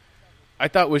was, I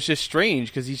thought was just strange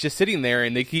because he's just sitting there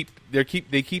and they keep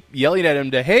yelling at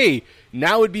him to, hey,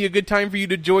 now would be a good time for you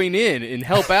to join in and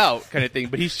help out kind of thing.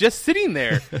 But he's just sitting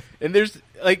there, and there's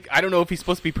like, I don't know if he's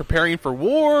supposed to be preparing for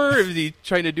war, if he's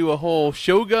trying to do a whole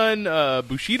Shogun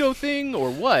Bushido thing or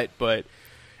what. But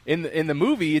in the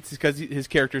movie, it's because his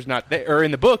character's not there, or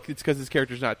in the book, it's because his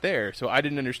character's not there. So I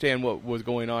didn't understand what was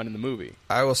going on in the movie.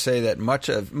 I will say that much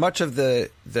of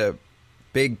the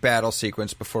big battle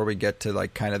sequence before we get to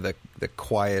like kind of the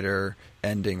quieter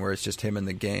ending where it's just him in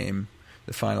the game,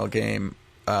 the final game,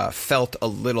 felt a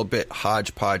little bit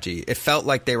hodgepodgey. It felt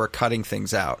like they were cutting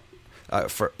things out. I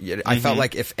felt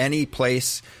like if any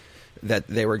place that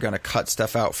they were going to cut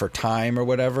stuff out for time or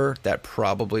whatever, that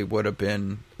probably would have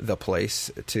been the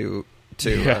place to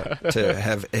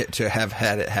have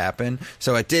had it happen.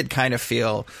 So it did kind of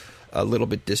feel a little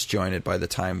bit disjointed by the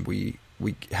time we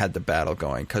had the battle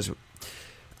going, because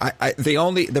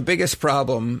the biggest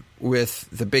problem with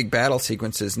the big battle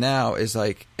sequences now is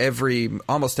like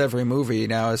almost every movie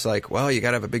now is like, well, you got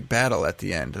to have a big battle at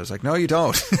the end. I was like, no, you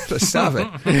don't. Stop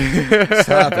it.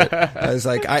 Stop it. I was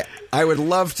like, I would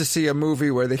love to see a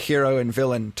movie where the hero and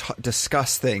villain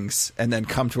discuss things and then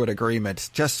come to an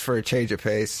agreement just for a change of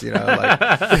pace, and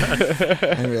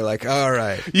be like, all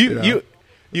right.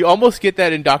 You almost get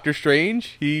that in Doctor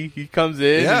Strange. He comes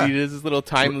in and he does this little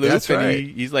time loop, That's right. and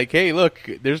he's like, "Hey, look,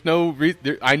 there's no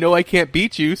I know I can't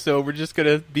beat you, so we're just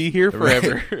gonna be here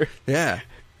forever." Right. Yeah,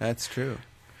 that's true.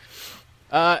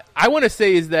 I want to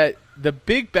say is that the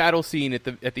big battle scene at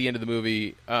the end of the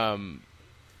movie,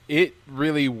 it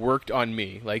really worked on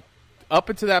me. Like up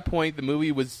until that point, the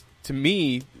movie was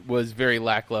very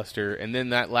lackluster, and then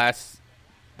that last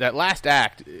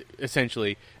act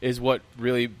essentially is what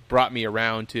really brought me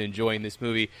around to enjoying this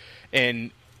movie. And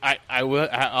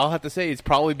I'll have to say it's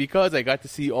probably because I got to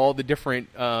see all the different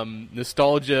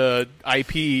nostalgia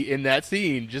IP in that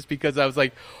scene, just because I was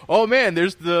like, oh man,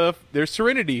 there's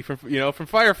Serenity from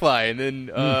Firefly, and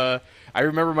then I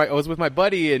remember I was with my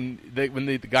buddy, and when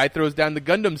the guy throws down the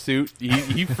Gundam suit,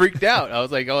 he freaked out. I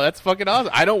was like, oh, that's fucking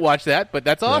awesome. I don't watch that, but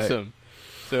that's awesome.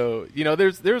 Right. So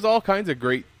there's all kinds of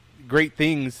great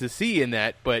things to see in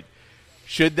that, but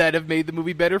should that have made the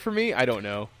movie better for me? I don't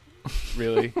know,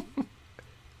 really.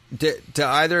 Do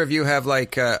either of you have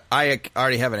like I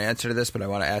already have an answer to this, but I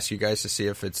want to ask you guys to see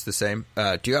if it's the same.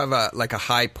 Do you have a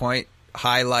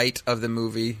highlight of the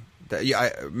movie?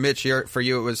 Mitch, for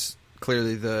you it was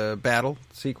clearly the battle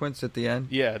sequence at the end.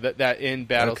 Yeah, that end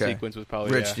battle sequence was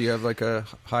probably. Do you have like a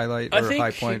highlight or a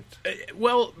high point?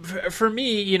 Well, for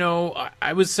me,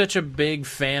 I was such a big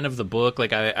fan of the book.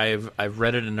 Like I've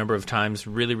read it a number of times,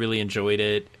 really, really enjoyed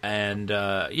it, and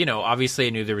obviously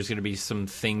I knew there was going to be some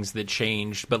things that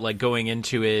changed, but like going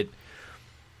into it,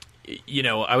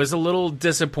 I was a little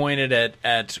disappointed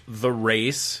at the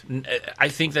race. I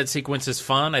think that sequence is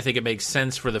fun. I think it makes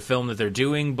sense for the film that they're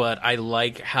doing, but I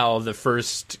like how the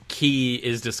first key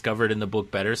is discovered in the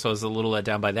book better, so I was a little let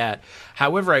down by that.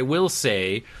 However, I will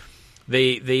say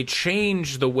they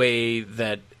changed the way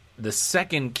that the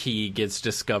second key gets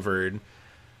discovered,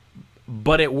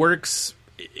 but it works.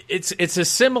 It's a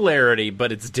similarity,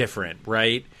 but it's different,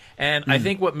 right? And I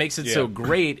think what makes it so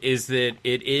great is that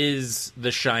it is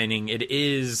The Shining. It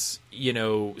is,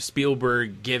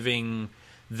 Spielberg giving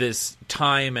this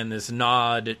time and this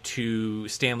nod to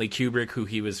Stanley Kubrick, who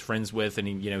he was friends with, and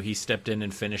he stepped in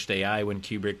and finished AI when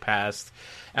Kubrick passed.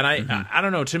 And I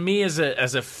don't know. To me, as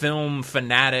a film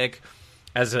fanatic,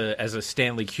 as a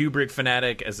Stanley Kubrick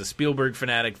fanatic, as a Spielberg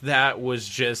fanatic, that was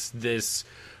just this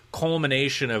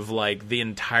culmination of like the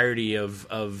entirety of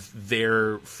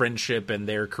their friendship and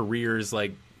their careers,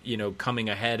 like coming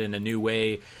ahead in a new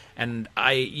way. And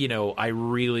I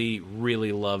really,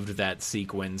 really loved that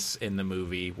sequence in the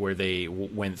movie where they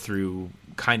went through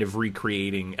kind of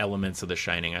recreating elements of The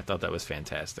Shining. I thought that was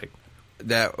fantastic.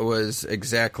 That was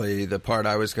exactly the part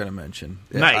I was going to mention.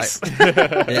 Nice.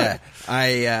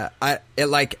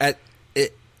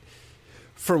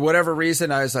 For whatever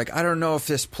reason, I was like, I don't know if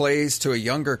this plays to a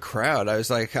younger crowd. I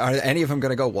was like, are any of them going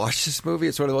to go watch this movie?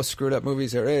 It's one of the most screwed up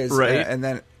movies there is.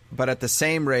 Right. But at the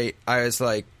same rate, I was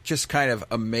like, just kind of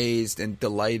amazed and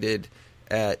delighted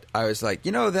I was like,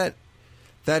 this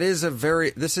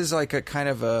is like a kind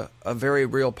of a very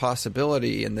real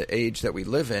possibility in the age that we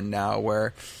live in now,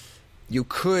 where you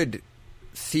could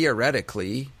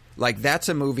theoretically, like, that's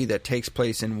a movie that takes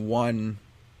place in one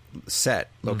set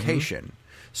location. Mm-hmm.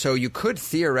 So you could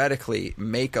theoretically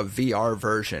make a VR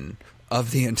version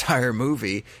of the entire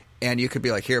movie, and you could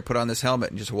be like, here, put on this helmet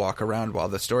and just walk around while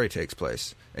the story takes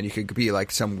place. And you could be like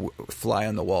some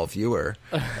fly-on-the-wall viewer.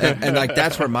 And like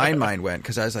that's where my mind went,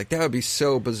 because I was like, that would be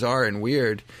so bizarre and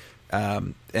weird.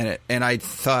 And I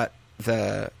thought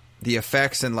the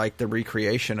effects and like the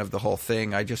recreation of the whole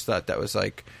thing, I just thought that was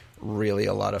like really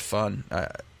a lot of fun.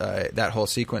 That whole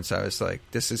sequence, I was like,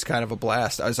 this is kind of a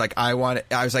blast. I was like,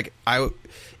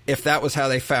 if that was how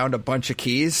they found a bunch of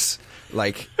keys,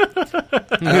 like,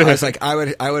 I was like, I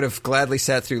would have gladly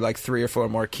sat through like 3 or 4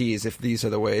 more keys if these are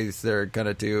the ways they're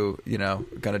gonna do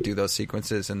those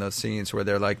sequences and those scenes where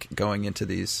they're like going into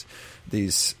these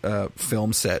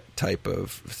film set type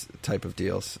of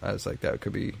deals. I was like, that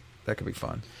could be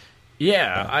fun.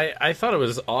 Yeah, I thought it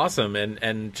was awesome,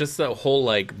 and just the whole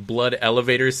like blood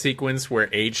elevator sequence where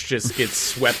H just gets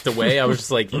swept away. I was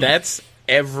just like, that's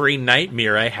every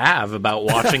nightmare I have about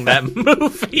watching that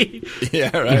movie.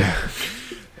 Yeah, right.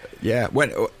 Yeah.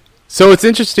 So it's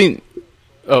interesting.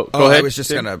 Go ahead. I was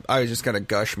just gonna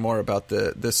gush more about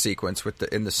the sequence with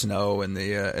in the snow and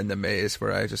the maze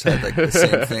where I just had like the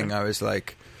same thing. I was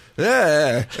like,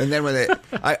 and then when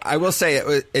I will say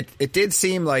it did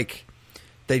seem like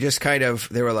they just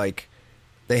they were like,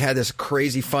 they had this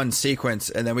crazy fun sequence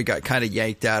and then we got kind of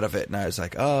yanked out of it, and I was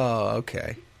like, oh,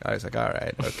 okay. I was like, all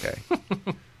right, okay.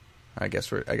 I guess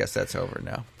that's over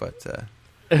now, but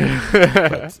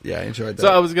yeah, I enjoyed that. So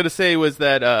I was going to say was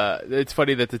that it's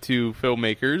funny that the two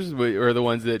filmmakers were the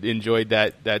ones that enjoyed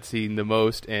that scene the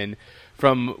most, and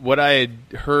from what I had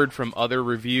heard from other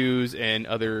reviews and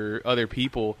other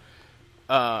people,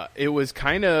 it was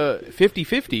kind of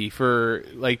 50-50 for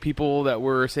like people that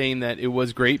were saying that it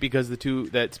was great because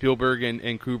that Spielberg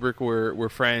and Kubrick were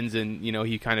friends, and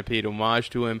he kind of paid homage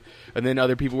to him, and then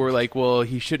other people were like, well,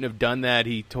 he shouldn't have done that.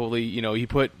 He totally he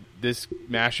put this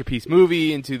masterpiece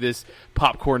movie into this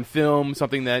popcorn film,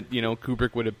 something that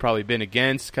Kubrick would have probably been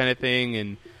against, kind of thing.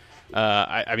 And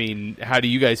I mean, how do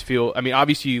you guys feel? I mean,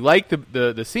 obviously you like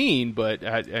the scene, but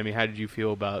how did you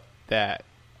feel about that?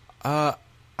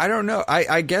 I don't know.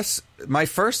 I guess my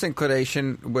first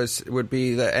inclination would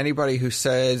be that anybody who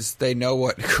says they know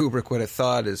what Kubrick would have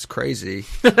thought is crazy.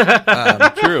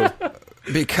 True.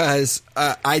 Because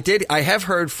I have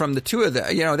heard from the two of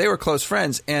them. They were close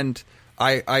friends, and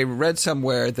I read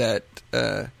somewhere that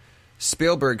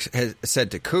Spielberg has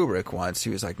said to Kubrick once, he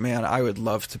was like, "Man, I would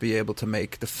love to be able to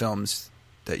make the films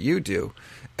that you do."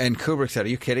 And Kubrick said, "Are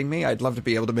you kidding me? I'd love to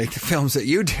be able to make the films that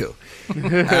you do."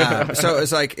 So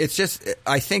it's like, it's just,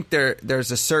 I think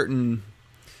there's a certain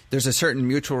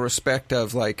mutual respect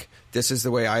of like, this is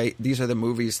the way these are the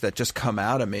movies that just come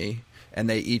out of me, and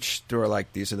they each were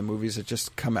like, these are the movies that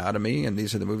just come out of me, and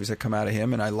these are the movies that come out of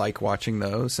him, and I like watching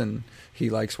those, and he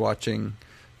likes watching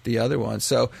the other ones.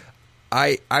 So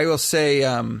I will say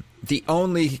the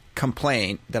only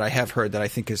complaint that I have heard that I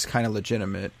think is kind of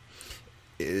legitimate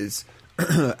is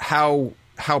how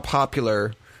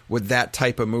popular would that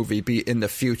type of movie be in the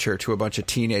future to a bunch of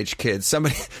teenage kids?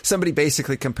 Somebody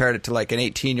basically compared it to like an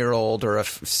 18-year-old or a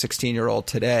 16-year-old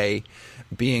today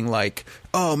being like,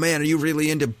 "Oh man, are you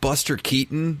really into Buster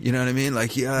Keaton?" You know what I mean?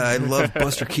 Like, "Yeah, I love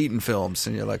Buster Keaton films."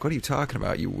 And you're like, "What are you talking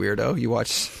about, you weirdo? You watch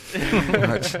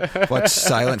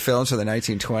silent films from the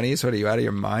 1920s? What, are you out of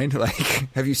your mind? Like,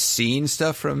 have you seen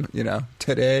stuff from,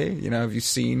 today? Have you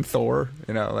seen Thor?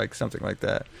 Like something like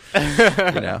that."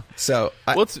 So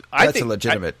that's a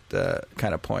legitimate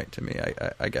kind of point to me,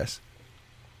 I guess.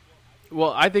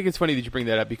 Well, I think it's funny that you bring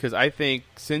that up, because I think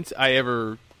since I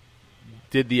ever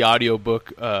did the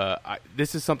audiobook,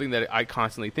 this is something that I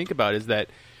constantly think about, is that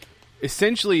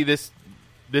essentially this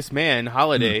man,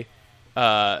 Halliday,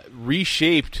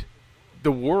 reshaped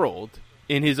the world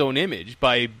in his own image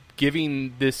by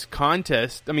giving this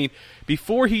contest. I mean,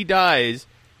 before he dies,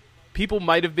 people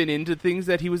might have been into things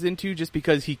that he was into just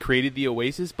because he created the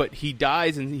Oasis, but he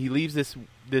dies and he leaves this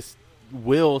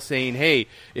will saying, "Hey,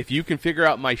 if you can figure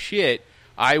out my shit,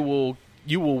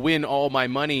 you will win all my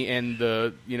money and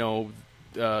the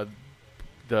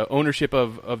ownership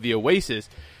of the Oasis."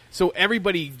 So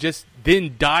everybody just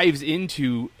then dives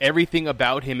into everything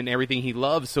about him and everything he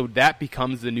loves. So that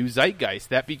becomes the new zeitgeist.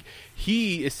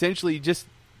 He essentially just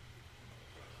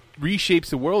reshapes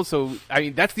the world. So I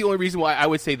mean, that's the only reason why I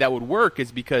would say that would work,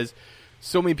 is because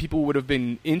so many people would have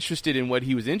been interested in what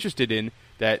he was interested in,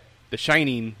 that The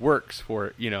Shining works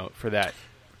for that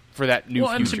new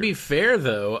future. And to be fair,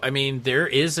 though, I mean, there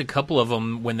is a couple of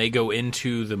them when they go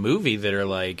into the movie that are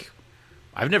like,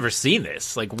 "I've never seen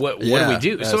this. Like, what do we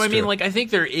do?" So, I mean, like, I think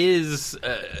there is,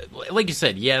 like you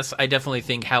said, yes, I definitely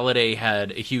think Halliday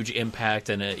had a huge impact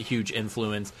and a huge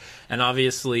influence. And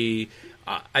obviously,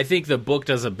 I think the book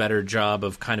does a better job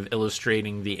of kind of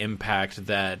illustrating the impact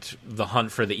that the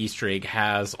hunt for the Easter egg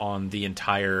has on the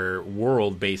entire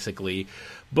world, basically.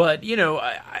 But,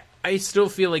 I still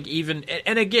feel like even,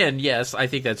 and again, yes, I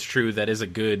think that's true. That is a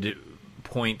good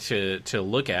point to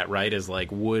look at, right? Is like,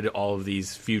 would all of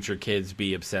these future kids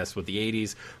be obsessed with the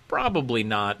 80s? Probably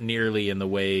not nearly in the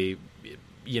way,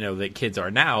 that kids are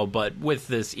now. But with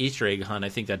this Easter egg hunt, I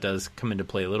think that does come into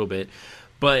play a little bit.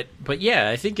 But yeah,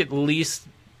 I think at least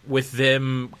with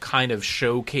them kind of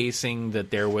showcasing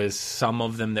that there was some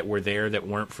of them that were there that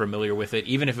weren't familiar with it,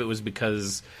 even if it was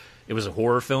because it was a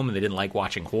horror film and they didn't like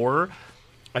watching horror,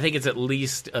 I think it's at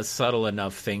least a subtle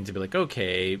enough thing to be like,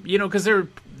 okay, because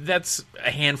that's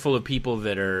a handful of people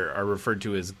that are referred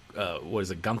to as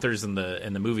Gunther's in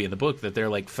the movie, in the book, that they're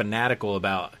like fanatical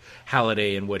about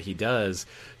Halliday and what he does.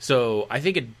 So I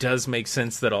think it does make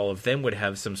sense that all of them would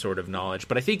have some sort of knowledge.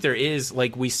 But I think there is,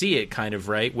 like, we see it kind of,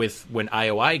 right, with when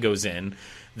IOI goes in,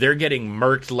 they're getting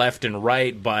murked left and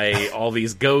right by all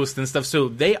these ghosts and stuff. So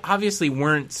they obviously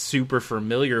weren't super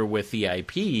familiar with the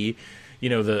IP,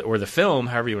 the film,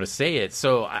 however you want to say it.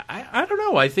 So I don't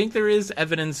know. I think there is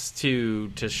evidence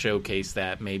to showcase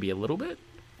that maybe a little bit.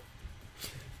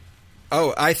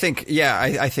 Oh, I think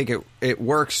it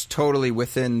works totally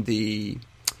within the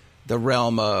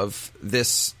realm of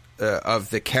this of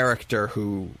the character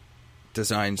who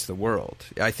designs the world.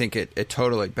 I think it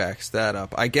totally backs that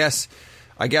up. I guess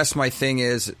my thing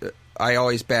is, I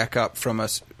always back up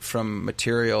from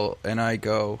material and I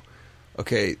go,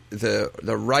 okay, the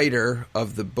writer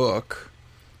of the book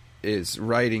is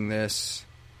writing this,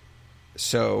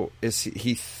 so is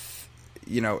he?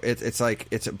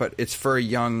 But it's for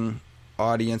young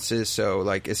audiences. So,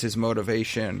 like, is his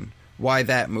motivation? Why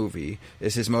that movie?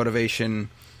 Is his motivation?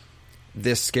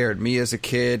 This scared me as a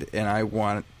kid, and I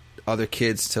want other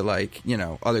kids to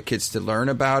learn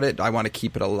about it. I want to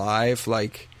keep it alive,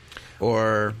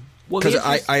 because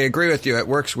I agree with you. It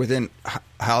works within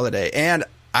Halliday, and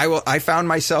I found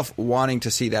myself wanting to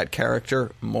see that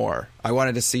character more. I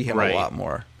wanted to see him a lot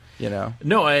more,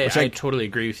 No, I totally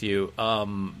agree with you.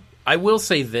 I will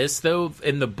say this, though.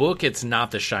 In the book, it's not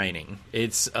The Shining.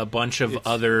 It's a bunch of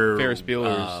other Ferris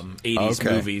Bueller's 80s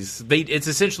movies. It's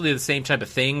essentially the same type of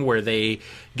thing where they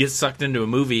get sucked into a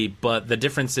movie, but the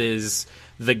difference is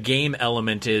the game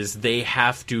element is they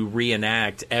have to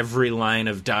reenact every line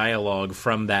of dialogue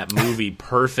from that movie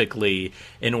perfectly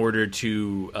in order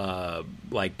to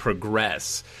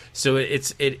progress. So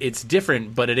it's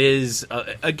different, but it is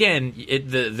again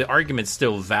the argument's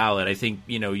still valid. I think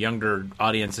younger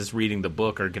audiences reading the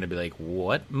book are going to be like,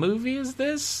 what movie is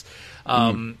this?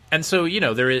 And so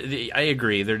I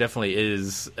agree, there definitely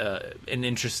is an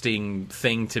interesting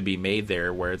thing to be made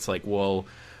there where it's like, well,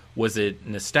 was it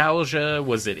nostalgia?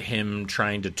 Was it him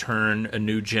trying to turn a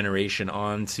new generation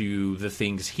on to the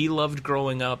things he loved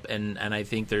growing up? And I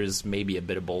think there's maybe a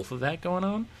bit of both of that going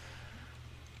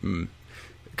on.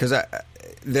 Because at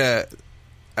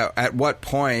what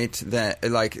point that,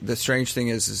 like, the strange thing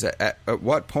is that at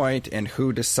what point and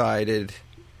who decided,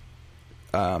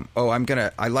 I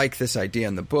like this idea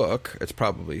in the book. It's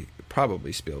probably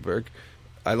Spielberg.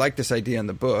 I like this idea in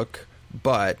the book,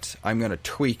 but I'm going to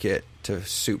tweak it to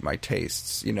suit my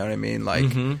tastes. You know what I mean? Like,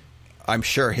 I'm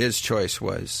sure his choice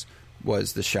was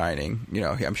The Shining.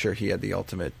 I'm sure he had the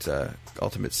ultimate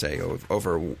say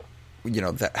over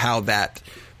how that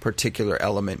particular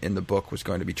element in the book was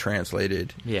going to be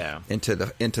translated into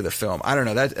the film. I don't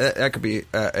know. That could be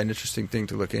an interesting thing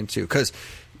to look into, because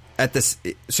I guess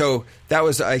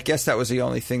that was the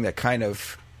only thing that kind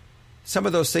of, some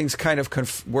of those things kind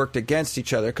of worked against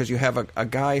each other, because you have a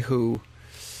guy who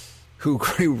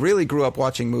really grew up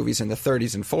watching movies in the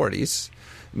 30s and 40s,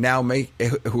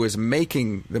 who is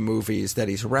making the movies that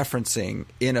he's referencing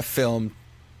in a film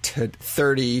to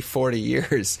 30, 40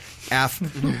 years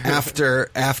after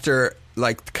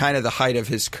like kind of the height of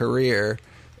his career,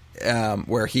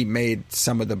 where he made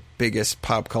some of the biggest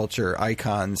pop culture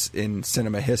icons in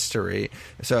cinema history.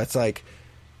 So it's like,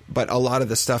 but a lot of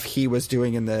the stuff he was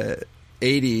doing in the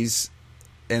 80s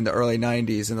and the early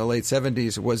 90s and the late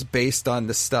 70s was based on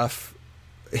the stuff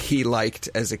he liked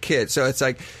as a kid. So it's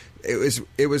like,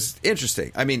 it was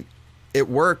interesting. I mean, it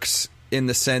works in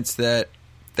the sense that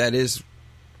is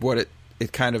what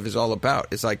it kind of is all about.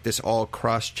 It's like this all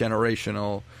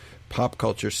cross-generational pop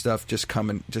culture stuff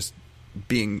just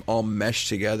being all meshed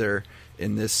together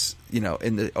in this,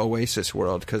 in the Oasis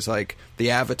world. Because, like,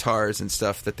 the avatars and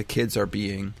stuff that the kids are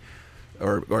being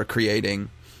or creating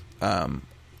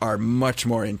are much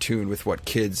more in tune with what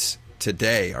kids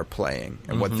today are playing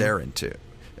and what they're into.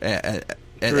 And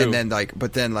then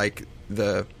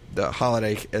the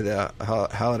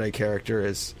Halliday character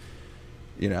is,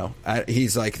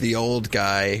 he's like the old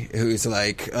guy who's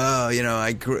like, I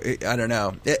don't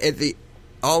know.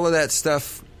 All of that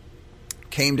stuff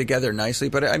came together nicely,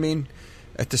 but I mean,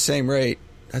 at the same rate,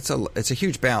 it's a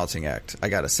huge balancing act, I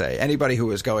gotta say. Anybody who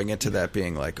was going into that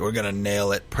being like, we're gonna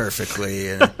nail it perfectly,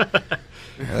 and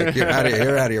like, you're out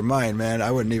of your mind, man.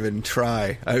 I wouldn't even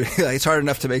try. It's hard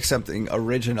enough to make something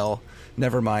original,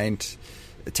 never mind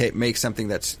make something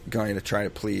that's going to try to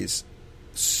please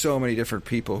so many different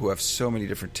people who have so many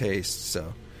different tastes.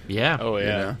 So yeah, oh yeah,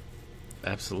 you know?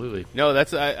 Absolutely. No,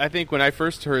 that's I think when I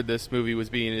first heard this movie was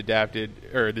being adapted,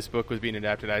 or this book was being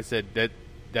adapted, I said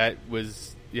that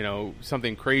was, you know,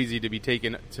 something crazy to be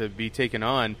taken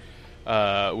on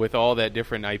with all that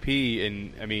different IP.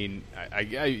 And I mean,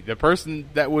 I the person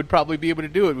that would probably be able to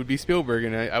do it would be Spielberg,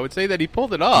 and I would say that he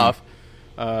pulled it off.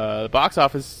 The box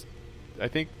office, I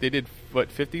think they did what,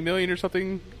 50 million or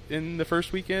something in the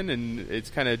first weekend, and it's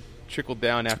kind of trickled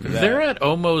down after that. They're at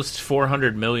almost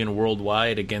 400 million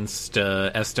worldwide against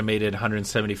estimated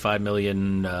 175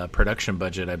 million production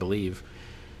budget, I believe.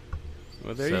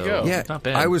 Well, there you go. Yeah, not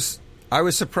bad. I was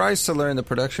surprised to learn the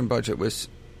production budget was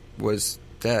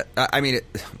that. I mean,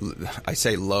 I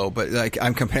say low, but like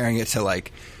I'm comparing it to,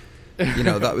 like, you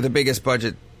know, the biggest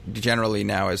budget generally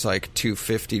now is like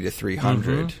 250 to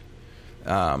 300,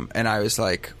 and I was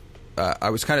like, I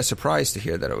was kind of surprised to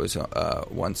hear that it was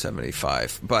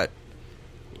 175, but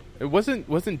it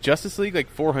wasn't Justice League like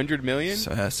 400 million?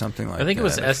 Something like that. I think it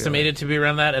was estimated to be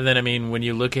around that. And then, I mean, when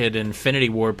you look at Infinity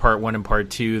War Part 1 and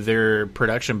Part 2, their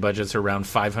production budgets are around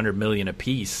 500 million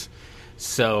apiece.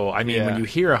 So, I mean, when you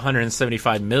hear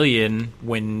 175 million,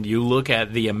 when you look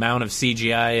at the amount of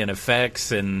CGI and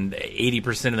effects and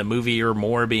 80% of the movie or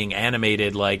more being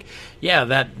animated, like, yeah,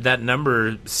 that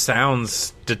number sounds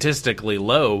statistically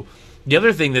low. The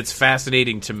other thing that's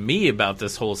fascinating to me about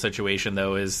this whole situation,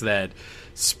 though, is that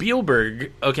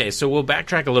Spielberg... Okay, so we'll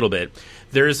backtrack a little bit.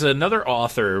 There's another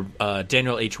author,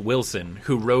 Daniel H. Wilson,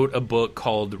 who wrote a book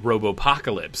called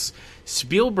Robopocalypse.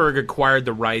 Spielberg acquired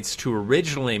the rights to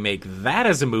originally make that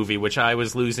as a movie, which I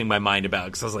was losing my mind about,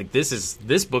 because I was like,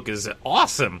 this book is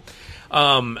awesome.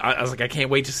 I was like, I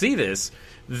can't wait to see this.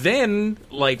 Then,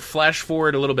 like, flash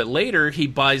forward a little bit later, he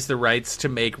buys the rights to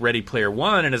make Ready Player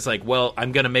One, and is like, well,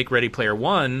 I'm going to make Ready Player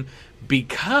One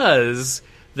because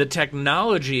the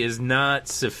technology is not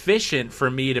sufficient for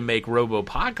me to make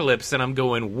Robopocalypse. And I'm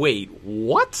going, wait,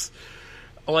 what?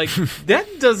 Like,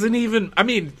 that doesn't even... I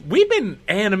mean, we've been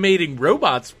animating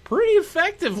robots pretty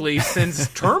effectively since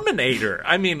Terminator.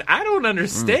 I mean, I don't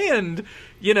understand,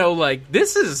 you know, like,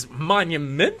 this is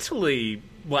monumentally,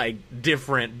 like,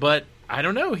 different, but I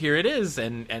don't know. Here it is,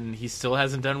 and he still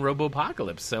hasn't done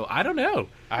Robopocalypse, so I don't know.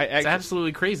 It's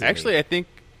absolutely crazy. Actually, I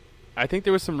think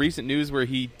there was some recent news where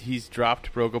he's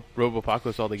dropped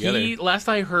Robopocalypse altogether. He, last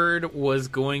I heard, was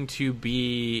going to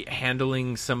be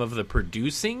handling some of the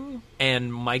producing,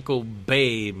 and Michael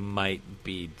Bay might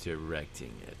be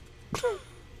directing it.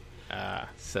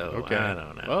 So, okay. I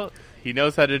don't know. Well, he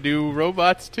knows how to do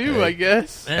robots too, I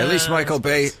guess. At least Michael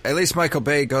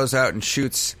Bay goes out and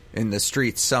shoots in the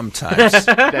streets sometimes.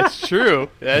 That's true.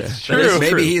 That's true.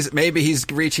 Maybe he's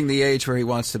reaching the age where he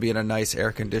wants to be in a nice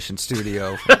air conditioned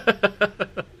studio.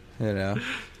 You know,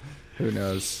 who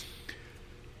knows?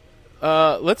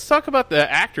 Let's talk about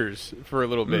the actors for a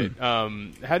little bit.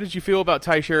 How did you feel about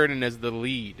Ty Sheridan as the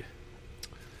lead?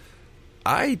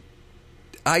 I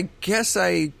guess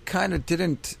I kind of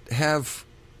didn't have.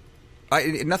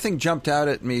 Nothing jumped out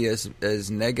at me as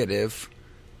negative.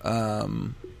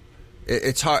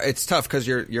 It's hard. It's tough because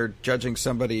you're judging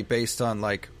somebody based on,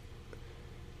 like.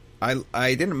 I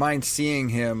didn't mind seeing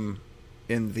him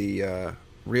in the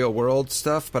real world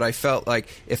stuff, but I felt like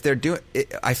if they're doing,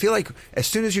 I feel like as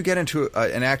soon as you get into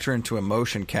an actor into a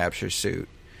motion capture suit,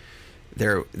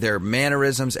 their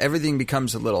mannerisms, everything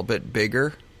becomes a little bit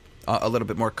bigger. A little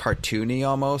bit more cartoony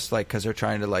almost, like, because they're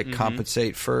trying to, like,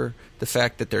 compensate for the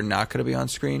fact that they're not going to be on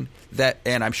screen.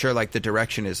 And I'm sure, like, the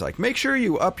direction is like, make sure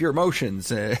you up your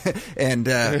motions and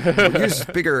use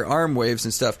bigger arm waves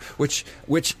and stuff, which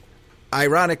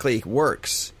ironically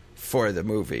works for the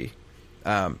movie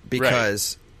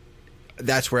because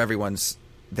that's where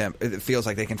it feels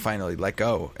like they can finally let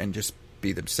go and just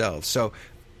be themselves. So.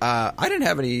 I didn't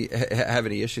have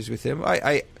any issues with him.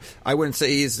 I wouldn't say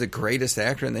he's the greatest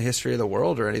actor in the history of the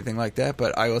world or anything like that,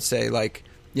 but I will say, like,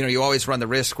 you know, you always run the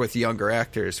risk with younger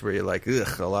actors where you're like,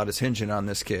 ugh, a lot is hinging on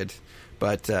this kid.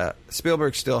 But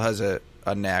Spielberg still has a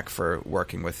knack for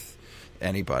working with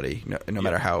anybody, no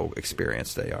matter how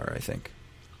experienced they are, I think.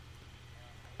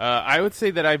 I would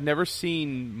say that I've never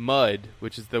seen Mud,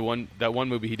 which is that one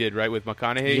movie he did, right, with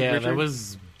McConaughey. Yeah, Richard? that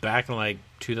was back in, like,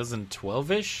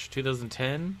 2012-ish,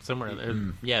 2010, somewhere in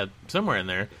there. Yeah, somewhere in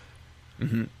there.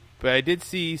 But I did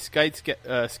see Scout's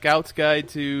Guide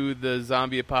to the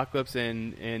Zombie Apocalypse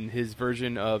and his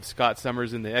version of Scott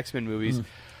Summers in the X-Men movies.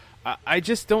 I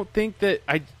just don't think that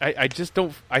I just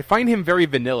don't. I find him very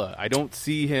vanilla. I don't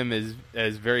see him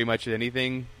as very much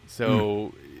anything.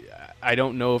 So I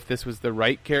don't know if this was the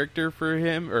right character for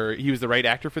him, or he was the right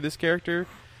actor for this character.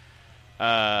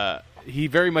 He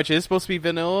very much is supposed to be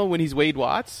vanilla when he's Wade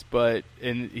Watts, but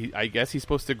I guess he's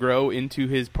supposed to grow into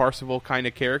his Parsifal kind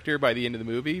of character by the end of the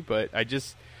movie. But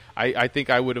I think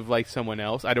I would have liked someone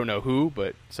else. I don't know who,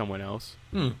 but someone else.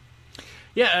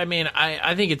 Yeah, I mean,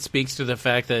 I think it speaks to the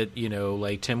fact that,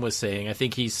 like Tim was saying, I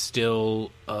think he's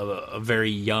still a very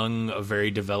young, a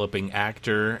very developing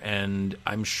actor, and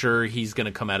I'm sure he's going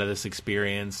to come out of this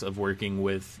experience of working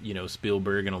with,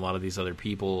 Spielberg and a lot of these other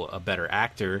people, a better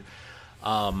actor.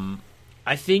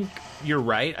 I think you're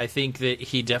right. I think that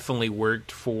he definitely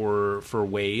worked for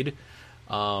Wade.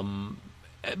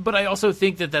 But I also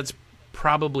think that that's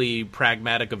probably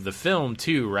pragmatic of the film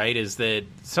too, right? Is that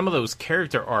some of those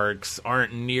character arcs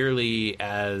aren't nearly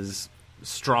as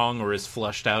strong or as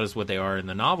flushed out as what they are in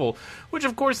the novel, which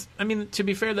of course, I mean, to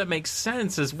be fair, that makes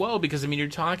sense as well, because I mean, you're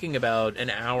talking about an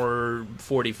hour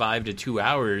 45 to 2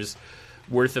 hours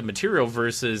worth of material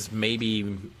versus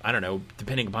maybe, I don't know,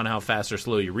 depending upon how fast or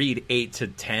slow you read, 8 to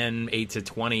 10, 8 to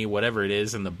 20, whatever it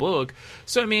is in the book.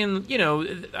 So I mean,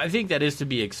 I think that is to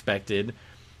be expected.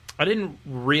 I didn't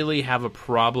really have a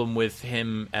problem with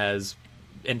him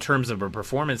in terms of a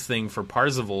performance thing for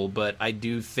Parzival, but I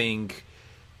do think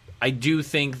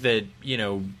that,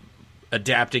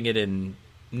 adapting it and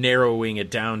narrowing it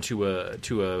down to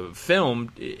a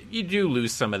film, you do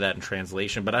lose some of that in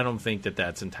translation, but I don't think that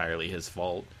that's entirely his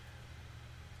fault.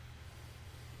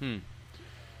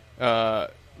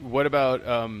 What about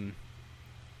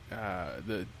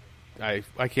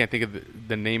I can't think of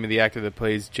the name of the actor that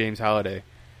plays James Halliday.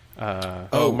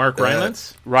 Mark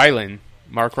Rylance?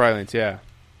 Mark Rylance, yeah.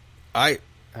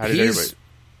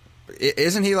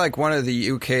 Isn't he like one of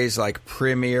the UK's like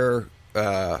premier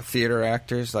theater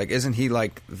actors? Like, isn't he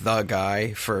like the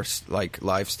guy for like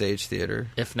live stage theater?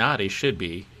 If not, he should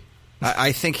be.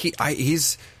 I think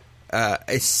he's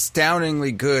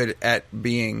astoundingly good at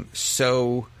being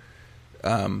so.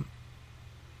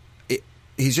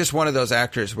 He's just one of those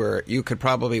actors where you could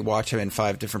probably watch him in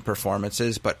 5 different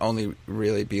performances, but only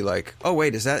really be like, "Oh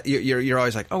wait, is that?" You're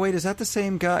always like, "Oh wait, is that the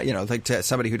same guy?" Like to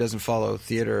somebody who doesn't follow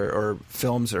theater or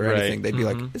films or anything, they'd be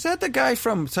like, "Is that the guy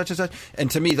from such and such?"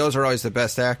 And to me, those are always the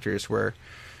best actors. Where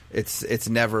it's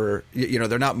never,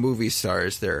 they're not movie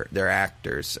stars, they're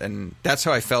actors, and that's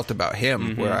how I felt about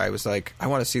him. Where I was like, I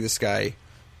want to see this guy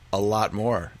a lot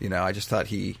more. I just thought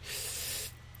he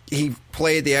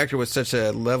played the actor with such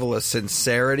a level of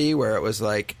sincerity where it was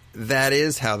like, that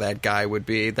is how that guy would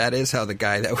be. That is how the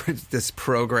guy that was this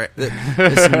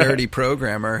nerdy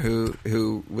programmer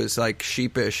who was like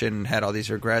sheepish and had all these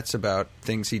regrets about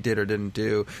things he did or didn't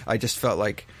do. I just felt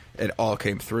like it all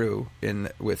came through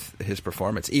with his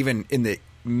performance, even in the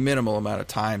minimal amount of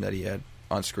time that he had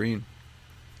on screen.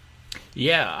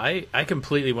 Yeah, I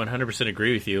completely 100%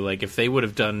 agree with you. Like, if they would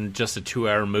have done just a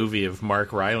 2-hour movie of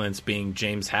Mark Rylance being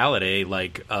James Halliday,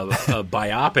 like a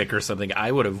biopic or something, I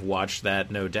would have watched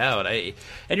that, no doubt. And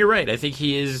you're right. I think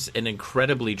he is an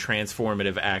incredibly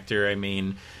transformative actor. I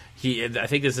mean, I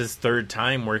think this is his 3rd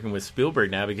time working with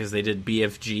Spielberg now, because they did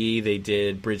BFG, they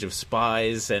did Bridge of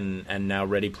Spies, and now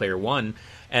Ready Player One.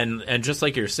 And just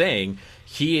like you're saying,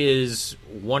 he is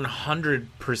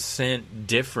 100%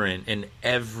 different in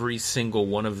every single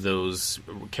one of those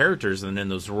characters and in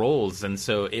those roles. And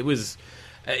so it was,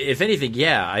 if anything,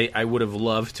 I would have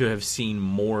loved to have seen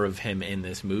more of him in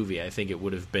this movie. I think it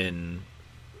would have been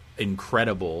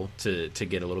incredible to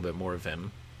get a little bit more of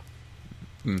him.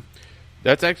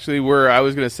 That's actually where I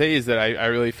was going to say, is that I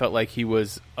really felt like he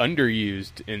was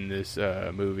underused in this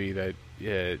movie, that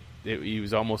he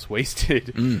was almost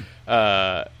wasted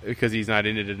because he's not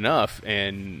in it enough.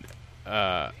 And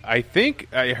I think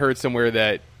I heard somewhere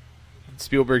that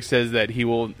Spielberg says that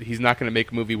he's not going to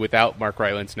make a movie without Mark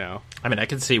Rylance now. I mean, I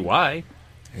can see why.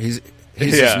 He's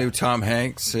his new Tom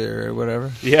Hanks or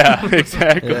whatever. Yeah,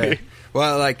 exactly. Yeah.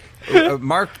 Well, like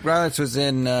Mark Rylance was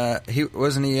in.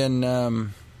 Wasn't he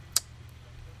in?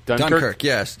 Dunkirk,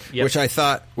 yes. Yep.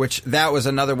 Which that was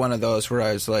another one of those where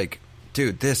I was like,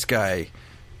 dude, this guy,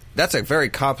 that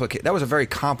was a very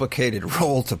complicated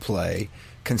role to play,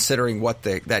 considering what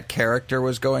that character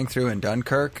was going through in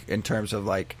Dunkirk in terms of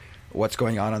like what's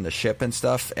going on the ship and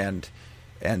stuff, and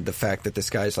the fact that this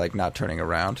guy's like not turning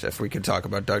around. If we could talk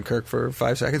about Dunkirk for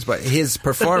 5 seconds, but his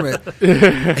performance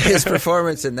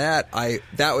in that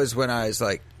was when I was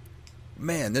like,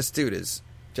 man, this dude is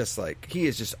just like, he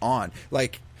is just on.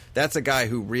 Like, that's a guy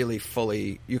who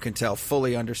really you can tell,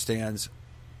 fully understands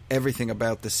everything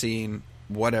about the scene,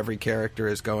 what every character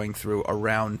is going through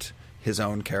around his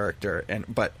own character,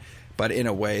 but in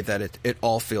a way that it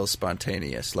all feels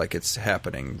spontaneous, like it's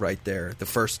happening right there. The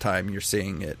first time you're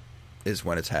seeing it is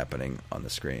when it's happening on the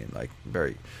screen. Like,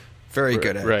 very, very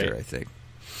good actor, right. I think.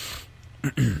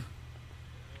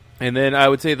 And then I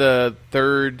would say the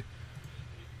third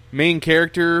main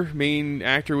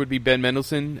actor would be Ben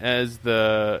Mendelsohn as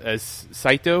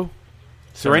Sorrento.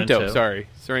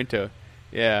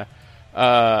 Yeah.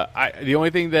 The only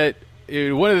thing that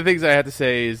one of the things I have to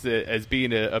say is that, as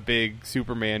being a big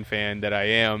Superman fan that I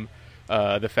am,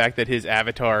 the fact that his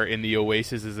avatar in the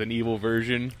Oasis is an evil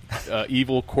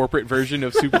corporate version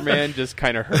of Superman just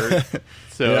kind of hurt.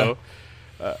 So,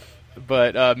 yeah.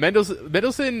 But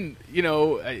Mendelsohn,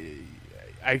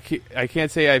 I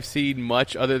can't say I've seen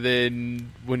much other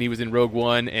than when he was in Rogue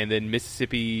One and then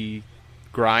Mississippi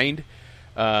Grind.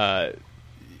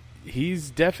 He's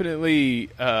definitely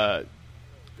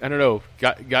I don't know,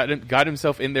 got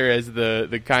himself in there as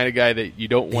the kind of guy that you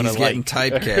don't want to like. He's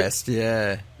getting typecast,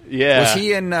 yeah. Yeah. Was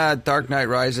he in Dark Knight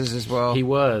Rises as well? He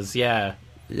was, yeah.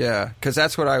 Yeah, because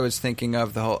that's what I was thinking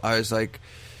of. I was like,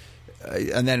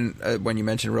 and then when you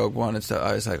mentioned Rogue One and stuff,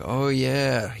 I was like, oh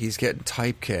yeah, he's getting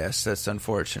typecast. That's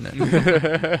unfortunate.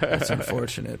 That's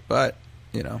unfortunate, but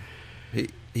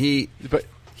he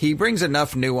brings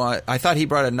enough nuance. I thought he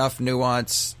brought enough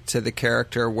nuance to the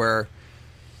character where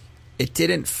it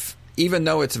didn't, even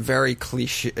though it's a very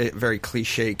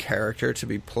cliche character to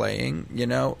be playing,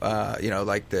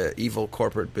 like the evil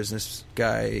corporate business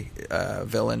guy,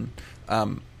 villain.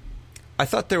 I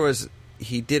thought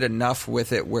he did enough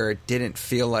with it where it didn't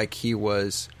feel like he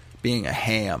was being a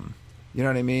ham. You know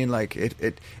what I mean? Like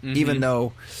even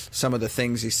though some of the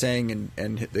things he's saying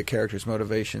and the character's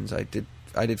motivations, I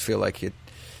did feel like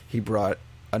he brought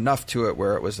enough to it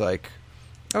where it was like,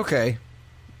 okay.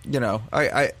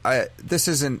 This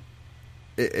isn't.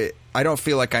 I don't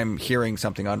feel like I'm hearing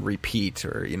something on repeat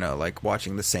or like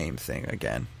watching the same thing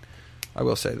again. I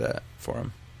will say that for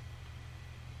him.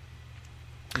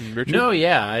 Richard? No,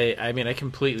 yeah, I mean, I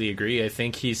completely agree. I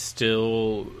think he's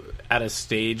still at a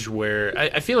stage where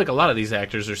I feel like a lot of these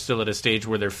actors are still at a stage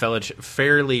where they're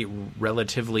fairly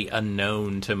relatively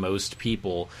unknown to most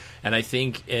people, and I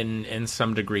think in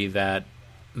some degree that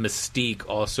mystique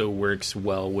also works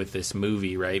well with this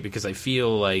movie, right? Because I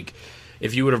feel like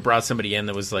if you would have brought somebody in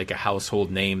that was like a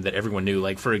household name that everyone knew,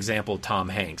 like for example Tom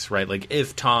Hanks, right? Like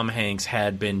if Tom Hanks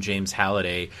had been James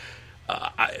Halliday,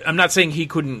 I'm not saying he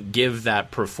couldn't give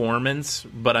that performance,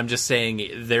 but I'm just saying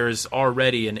there's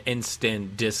already an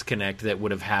instant disconnect that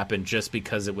would have happened just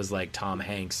because it was like Tom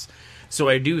Hanks. So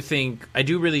I do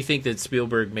really think that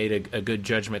Spielberg made a good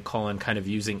judgment call on kind of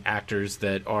using actors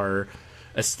that are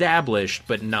established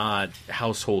but not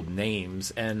household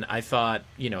names, and I thought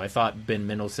Ben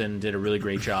Mendelsohn did a really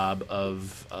great job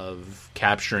of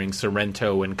capturing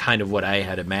Sorrento and kind of what I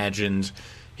had imagined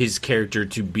his character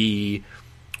to be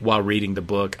while reading the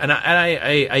book. And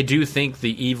I do think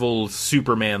the evil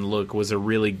Superman look was a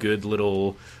really good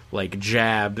little like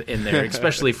jab in there,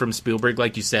 especially from Spielberg,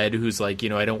 like you said, who's like,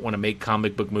 I don't want to make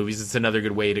comic book movies. It's another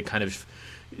good way to kind of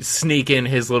sneak in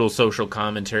his little social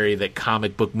commentary that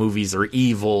comic book movies are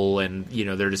evil and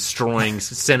they're destroying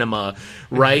cinema,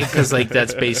 right? Because like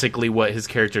that's basically what his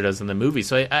character does in the movie.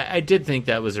 So I did think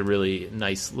that was a really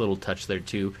nice little touch there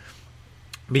too.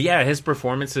 But yeah, his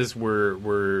performances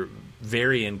were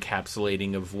very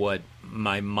encapsulating of what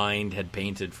my mind had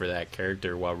painted for that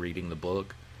character while reading the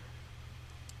book.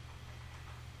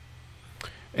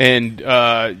 And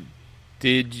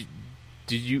did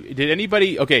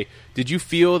you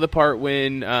feel the part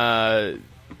when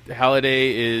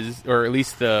Halliday is, or at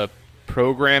least the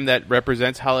program that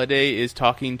represents Halliday is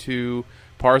talking to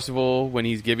Parzival when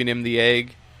he's giving him the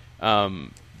egg?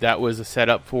 That was a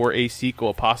setup for a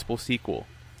possible sequel.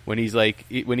 When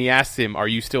when he asks him, "Are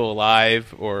you still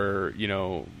alive?" or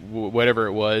whatever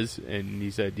it was, and he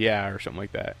said, "Yeah," or something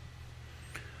like that.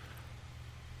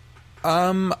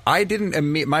 I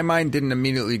didn't. My mind didn't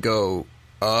immediately go,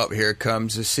 "Oh, here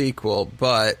comes a sequel,"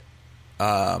 but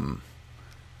I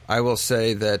will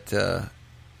say that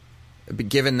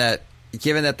given that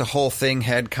the whole thing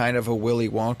had kind of a Willy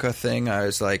Wonka thing, I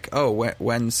was like, "Oh,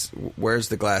 where's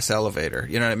the glass elevator?"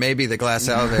 Maybe the glass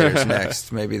elevator's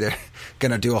next. Maybe they're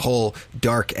gonna do a whole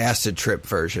dark acid trip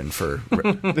version for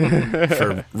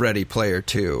Ready Player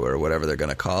 2 or whatever they're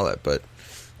gonna call it. But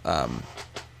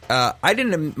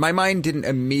my mind didn't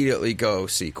immediately go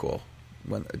sequel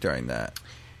during that.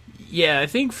 Yeah, I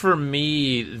think for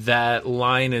me, that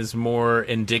line is more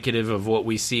indicative of what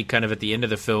we see kind of at the end of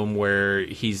the film where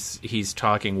he's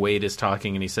talking, Wade is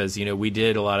talking, and he says, we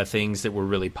did a lot of things that were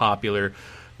really popular,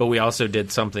 but we also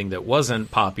did something that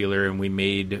wasn't popular, and we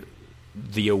made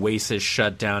the Oasis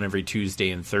shut down every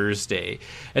Tuesday and Thursday.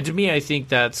 And to me, I think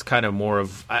that's kind of more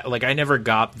of, I never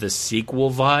got the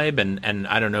sequel vibe, and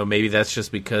I don't know, maybe that's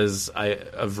just because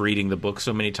of reading the book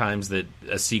so many times that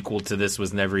a sequel to this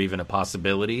was never even a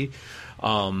possibility.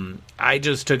 I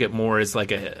just took it more as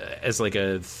like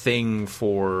a thing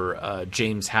for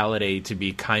James Halliday to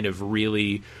be kind of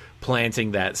really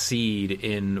planting that seed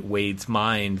in Wade's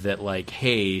mind that, like,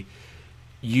 hey,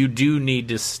 you do need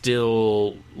to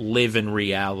still live in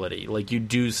reality. Like, you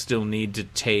do still need to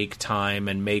take time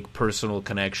and make personal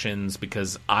connections,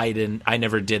 because I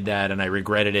never did that and I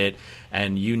regretted it.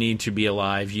 And you need to be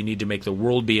alive. You need to make the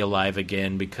world be alive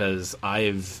again, because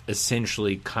I've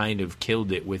essentially kind of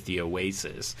killed it with the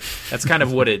Oasis. That's kind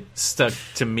of what it stuck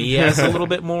to me as a little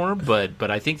bit more.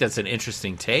 But I think that's an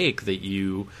interesting take that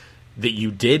you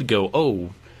did go,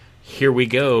 oh, here we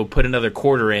go, put another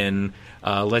quarter in.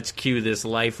 Let's cue this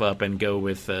life up and go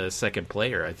with second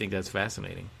player. I think that's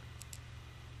fascinating.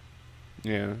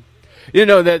 Yeah,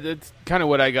 that's kind of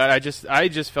what I got. I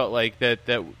just felt like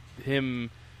that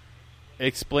him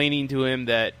explaining to him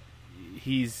that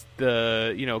he's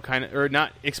the kind of, or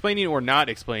not explaining or not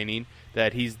explaining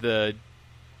that he's the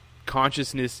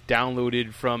consciousness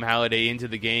downloaded from Halliday into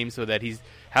the game, so that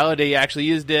Halliday actually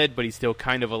is dead, but he's still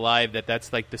kind of alive.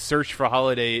 That's like the search for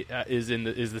Halliday is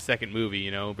the second movie.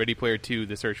 Ready Player 2,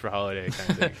 the search for Halliday kind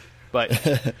of thing.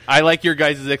 But I like your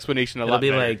guys' explanation a lot.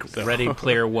 It'll be better, like so. Ready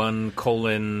Player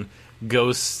 1: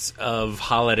 Ghosts of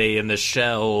Holiday in the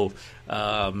Shell,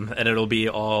 and it'll be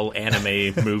all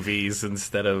anime movies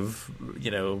instead of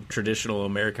traditional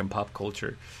American pop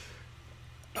culture.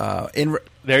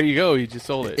 There you go. You just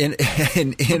sold it.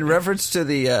 In reference to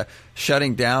the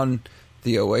shutting down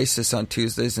the Oasis on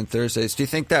Tuesdays and Thursdays, do you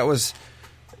think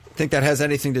that has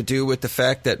anything to do with the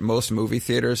fact that most movie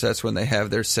theaters, that's when they have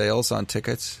their sales on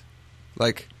tickets?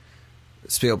 Like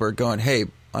Spielberg going, hey,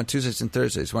 on Tuesdays and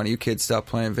Thursdays, why don't you kids stop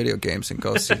playing video games and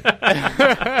go see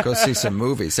some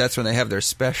movies? That's when they have their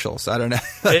specials. I don't know.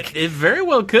 It very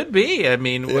well could be. I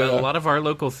mean, a lot of our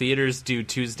local theaters do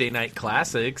Tuesday night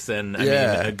classics, and I mean,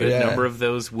 a good number of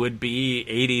those would be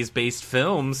 80s based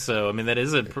films. So I mean, that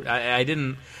is I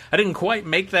didn't quite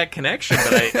make that connection,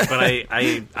 but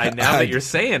I now that you're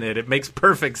saying it, it makes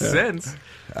perfect sense.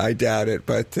 I doubt it,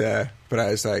 but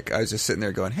I was just sitting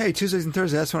there going, hey, Tuesdays and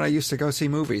Thursdays, that's when I used to go see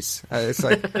movies. It's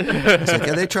like,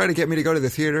 are they trying to get me to go to the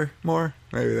theater more?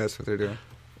 Maybe that's what they're doing.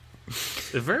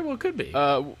 It very well could be.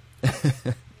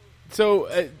 So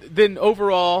then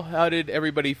overall, how did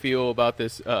everybody feel about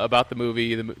this, about the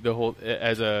movie, the whole,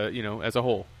 as a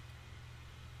whole?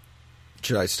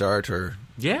 Should I start or?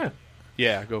 Yeah,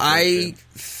 go for it.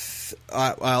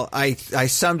 I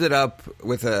summed it up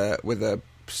with a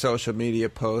social media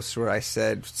post where I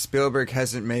said Spielberg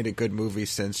hasn't made a good movie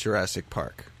since Jurassic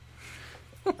Park.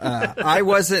 I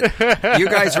wasn't. You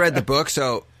guys read the book,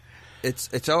 so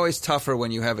it's always tougher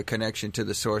when you have a connection to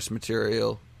the source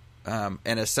material. And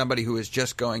as somebody who is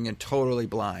just going in totally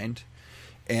blind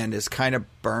and is kind of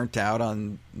burnt out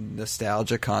on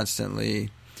nostalgia constantly,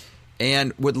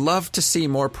 and would love to see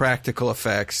more practical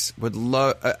effects.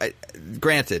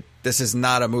 Granted, this is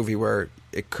not a movie where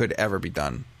it could ever be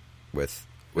done with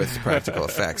practical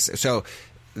effects. So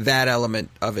that element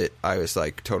of it, I was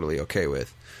like totally okay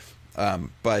with.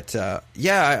 But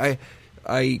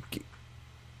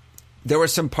there were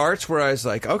some parts where I was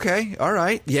like, okay, all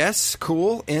right, yes,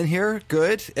 cool, in here,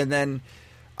 good. And then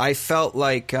I felt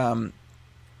like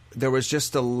there was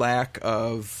just a lack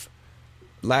of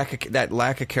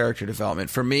character development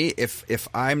for me. If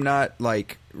I'm not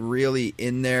like really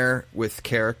in there with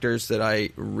characters that I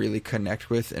really connect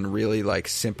with and really like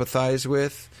sympathize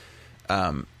with,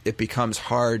 it becomes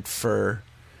hard for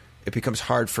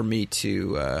me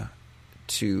to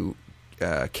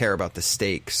care about the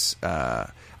stakes.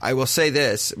 I will say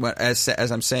this,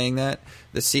 as I'm saying that,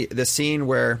 the scene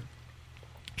where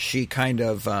she kind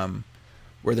of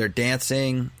where they're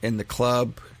dancing in the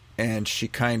club, and she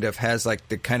kind of has like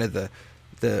the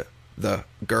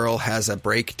girl has a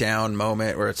breakdown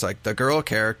moment where it's like the girl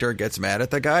character gets mad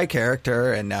at the guy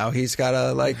character, and now he's got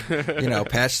to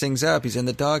patch things up. He's in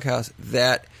the doghouse.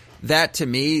 That to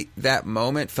me, that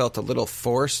moment felt a little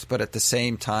forced, but at the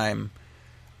same time,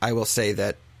 I will say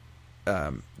that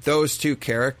those two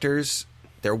characters,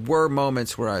 there were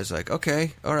moments where I was like,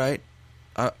 okay, all right,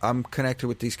 I'm connected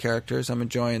with these characters. I'm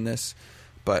enjoying this.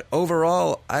 But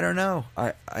overall, I don't know.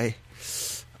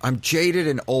 I'm jaded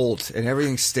and old, and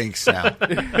everything stinks now.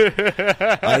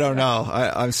 I don't know.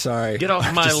 I'm sorry. Get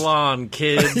off my lawn,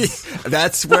 kids.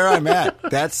 That's where I'm at.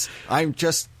 I'm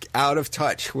just out of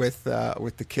touch with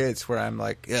the kids, where I'm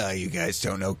like, yeah, you guys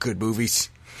don't know good movies.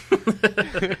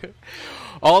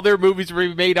 All their movies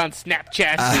were made on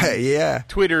Snapchat, and yeah,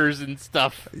 Twitters and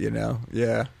stuff.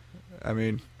 Yeah. I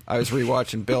mean, I was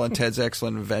rewatching Bill and Ted's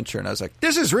Excellent Adventure, and I was like,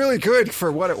 this is really good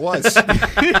for what it was.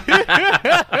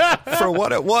 For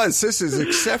what it was, this is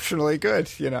exceptionally good.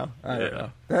 I don't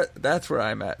know. That's where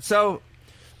I'm at. So,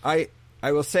 I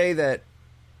will say that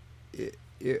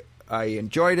I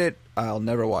enjoyed it. I'll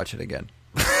never watch it again.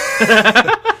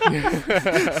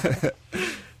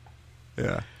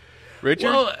 Yeah.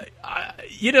 Richard? Well,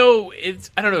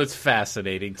 it's I don't know. It's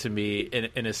fascinating to me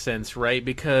in a sense, right?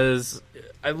 Because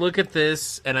I look at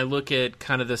this and I look at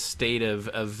kind of the state of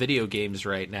video games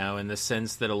right now, in the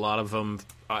sense that a lot of them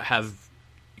have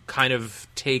kind of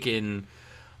taken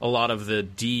a lot of the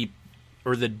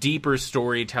deeper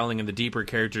storytelling and the deeper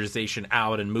characterization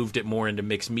out and moved it more into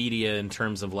mixed media in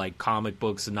terms of like comic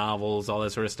books, novels, all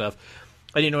that sort of stuff.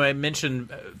 And, I mentioned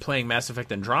playing Mass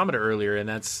Effect Andromeda earlier, and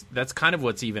that's kind of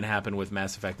what's even happened with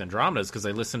Mass Effect Andromeda, because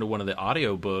I listened to one of the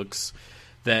audiobooks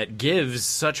that gives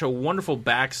such a wonderful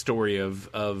backstory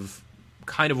of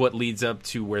kind of what leads up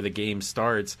to where the game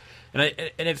starts. And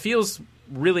it feels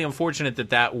really unfortunate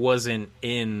that wasn't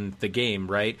in the game,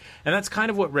 right? And that's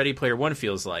kind of what Ready Player One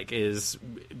feels like, is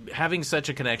having such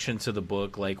a connection to the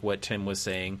book, like what Tim was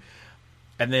saying.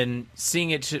 And then seeing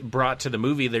it brought to the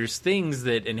movie, there's things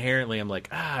that inherently I'm like,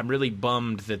 I'm really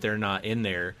bummed that they're not in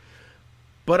there.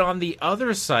 But on the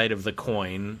other side of the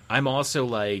coin, I'm also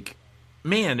like,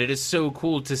 man, it is so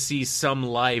cool to see some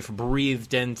life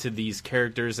breathed into these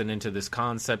characters and into this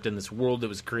concept and this world that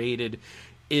was created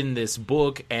in this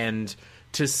book, and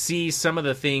to see some of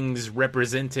the things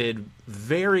represented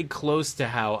very close to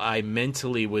how I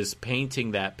mentally was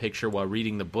painting that picture while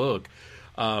reading the book.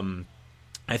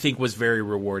 I think was very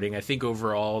rewarding. I think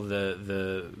overall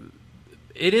it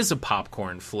is a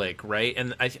popcorn flick, right?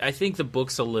 And I think the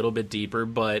book's a little bit deeper,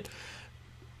 but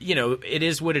it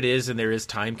is what it is, and there is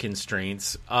time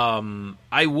constraints.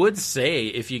 I would say,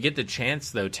 if you get the chance,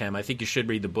 though, Tim, I think you should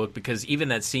read the book, because even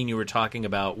that scene you were talking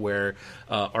about where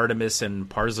Artemis and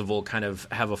Parzival kind of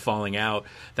have a falling out,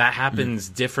 that happens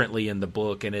differently in the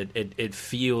book, and it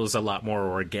feels a lot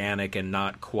more organic and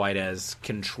not quite as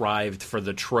contrived for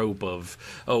the trope of,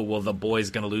 oh, well, the boy's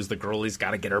going to lose the girl, he's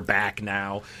got to get her back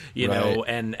now, you know,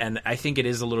 and I think it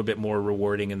is a little bit more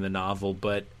rewarding in the novel,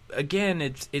 but again,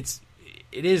 it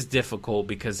is difficult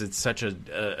because it's such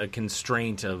a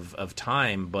constraint of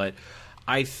time, but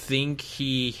I think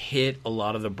he hit a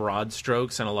lot of the broad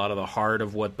strokes and a lot of the heart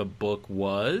of what the book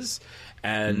was,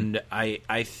 and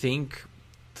I think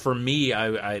for me,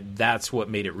 I that's what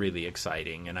made it really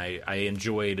exciting, and I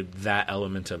enjoyed that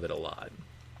element of it a lot.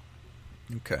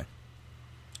 Okay.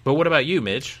 But what about you,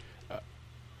 Mitch?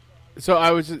 So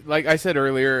I was, like I said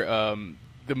earlier,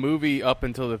 the movie up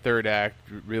until the third act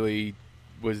really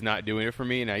was not doing it for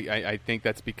me, and I think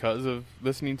that's because of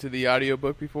listening to the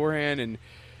audiobook beforehand and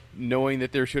knowing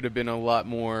that there should have been a lot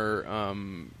more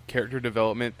character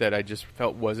development that I just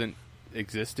felt wasn't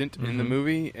existent in the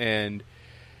movie, and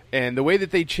the way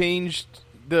that they changed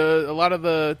a lot of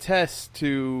the tests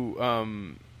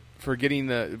to for getting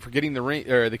the ring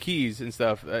or the keys and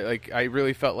stuff. I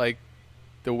really felt like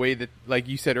the way that, like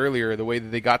you said earlier, the way that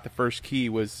they got the first key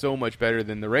was so much better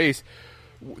than the race,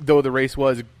 though the race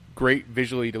was great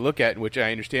visually to look at, which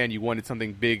I understand you wanted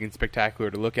something big and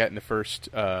spectacular to look at in the first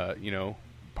part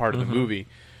of the movie.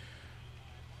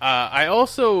 I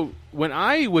also, when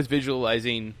I was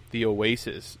visualizing the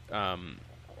Oasis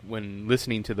when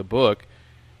listening to the book,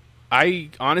 I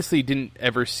honestly didn't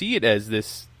ever see it as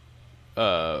this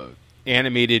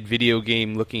animated video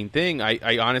game looking thing.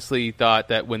 I honestly thought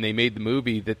that when they made the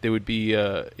movie that there would be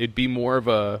it'd be more of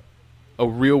a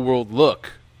real world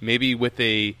look, maybe with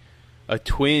a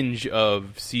twinge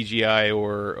of CGI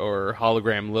or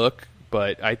hologram look,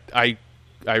 but I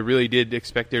really did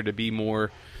expect there to be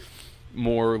more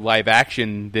live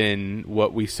action than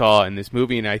what we saw in this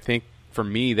movie, and I think for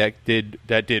me that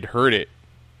did hurt it.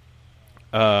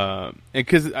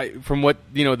 Because from what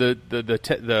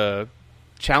the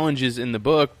challenges in the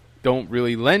book don't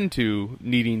really lend to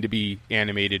needing to be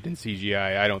animated in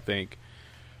CGI, I don't think.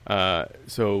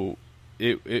 So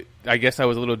I guess I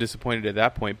was a little disappointed at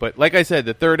that point. But like I said,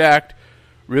 the third act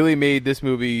really made this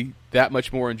movie that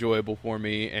much more enjoyable for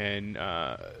me, and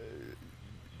I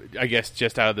guess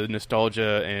just out of the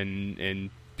nostalgia and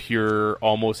pure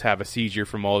almost have a seizure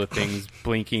from all the things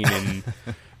blinking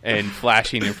and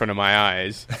flashing in front of my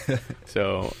eyes.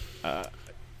 So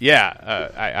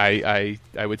I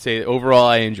would say overall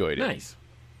I enjoyed it. Nice.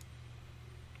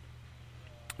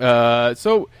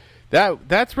 So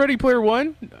that's Ready Player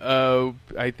One.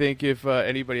 I think if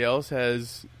anybody else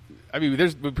has, I mean,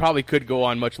 we probably could go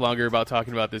on much longer about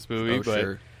talking about this movie, but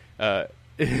sure.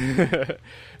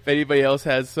 If anybody else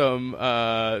has some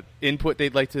input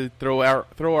they'd like to throw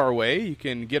our way, you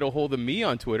can get a hold of me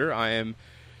on Twitter. I am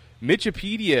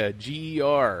Mitchipedia,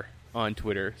 GER, on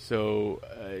Twitter. So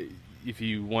if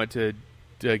you want to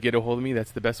get a hold of me,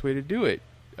 that's the best way to do it.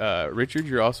 Richard,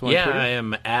 you're also on Twitter? Yeah, I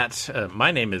am at...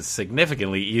 my name is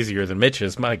significantly easier than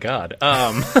Mitch's, my God.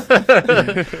 Mine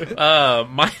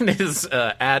is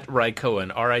at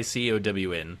Rycohen,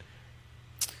 RICOWN.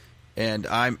 And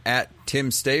I'm at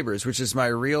Tim Stabers, which is my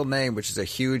real name, which is a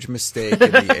huge mistake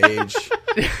in the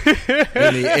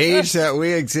age that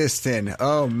we exist in.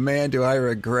 Oh man, do I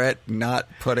regret not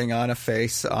putting on a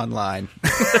face online.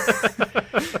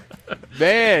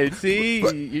 Man, see,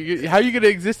 how are you going to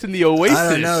exist in the Oasis?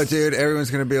 I don't know, dude.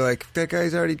 Everyone's going to be like, that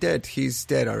guy's already dead. He's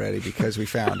dead already because we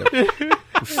found him.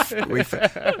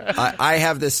 I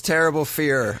have this terrible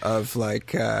fear of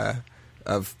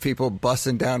of people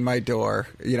busting down my door.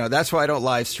 You know, that's why I don't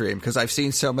live stream, because I've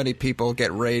seen so many people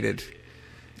get raided.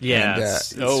 Yeah.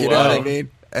 And, you know what I mean?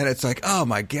 And it's like, oh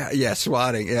my God. Yeah,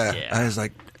 swatting. Yeah. I was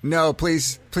like, no,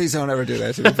 please don't ever do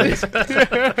that to me, please.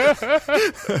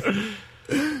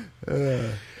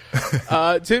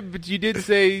 Tim, but you did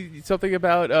say something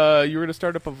about you were going to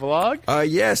start up a vlog?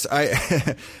 Yes,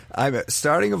 I'm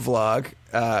starting a vlog,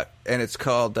 and it's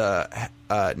called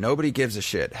Nobody Gives a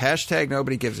Shit. Hashtag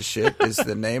Nobody Gives a Shit is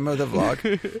the name of the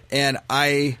vlog. And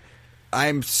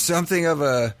I'm something of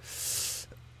a...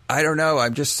 I don't know.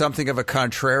 I'm just something of a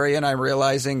contrarian, I'm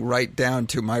realizing, right down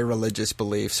to my religious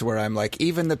beliefs, where I'm like,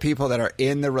 even the people that are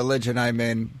in the religion I'm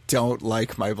in don't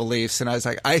like my beliefs. And I was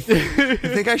like, I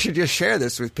think I should just share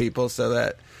this with people so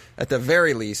that at the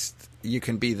very least you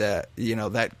can be that, you know,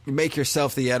 that make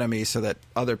yourself the enemy so that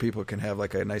other people can have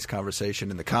like a nice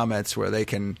conversation in the comments where they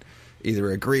can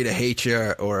either agree to hate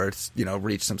you or, you know,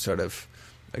 reach some sort of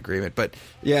agreement. But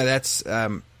yeah, that's...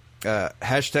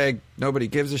 hashtag Nobody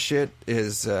Gives a Shit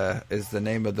is the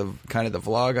name of the kind of the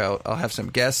vlog. I'll have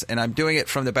some guests, and I'm doing it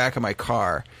from the back of my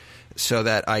car so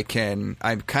that I'm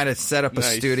kind of set up a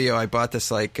studio. I bought this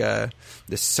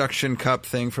this suction cup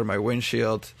thing for my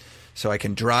windshield so I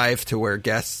can drive to where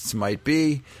guests might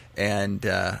be, and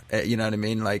you know what I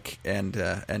mean, like and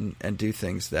do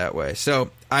things that way. So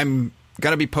I'm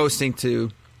gonna be posting to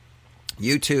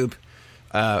YouTube.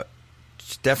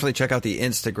 Definitely check out the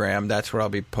Instagram. That's where I'll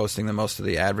be posting the most of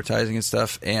the advertising and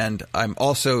stuff. And I'm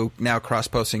also now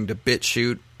cross-posting to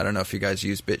BitChute. I don't know if you guys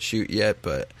use BitChute yet,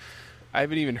 but... I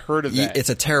haven't even heard of that. It's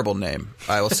a terrible name.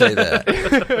 I will say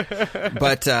that.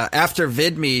 But after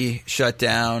VidMe shut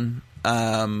down,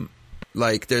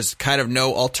 there's kind of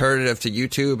no alternative to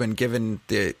YouTube. And given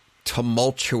the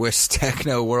tumultuous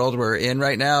techno world we're in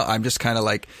right now, I'm just kind of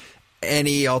like,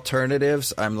 any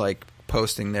alternatives, I'm like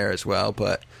posting there as well.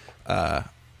 But...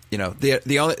 you know,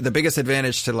 the biggest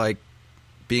advantage to like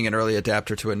being an early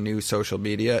adapter to a new social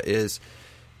media is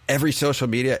every social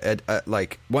media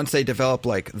like once they develop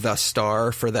like the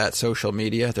star for that social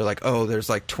media, they're like, oh, there's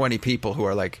like 20 people who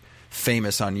are like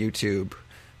famous on YouTube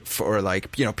for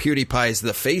like, you know, PewDiePie's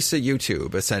the face of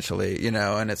YouTube essentially, you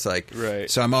know, and it's like, right.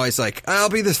 So I'm always like, I'll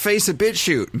be the face of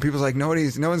BitChute, and people's like, no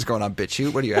one's going on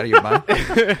BitChute. What are you, out of your mind?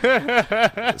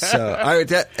 So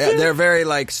they're very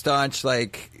like staunch,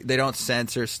 like they don't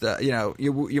censor stuff. You know,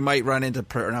 you might run into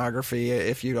pornography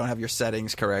if you don't have your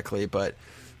settings correctly, but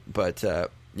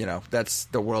you know, that's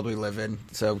the world we live in.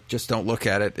 So just don't look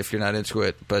at it if you're not into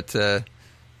it. But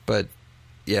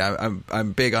yeah,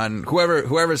 I'm big on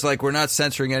whoever's like, we're not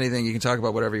censoring anything. You can talk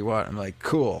about whatever you want. I'm like,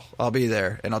 cool, I'll be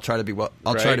there, and I'll try to be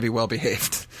well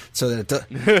behaved, so that it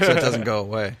doesn't go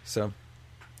away. So,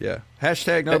 yeah,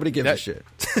 hashtag Nobody Gives a Shit.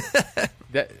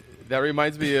 that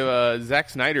reminds me of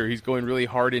Zack Snyder. He's going really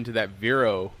hard into that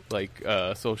Vero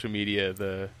social media.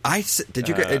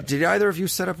 Did either of you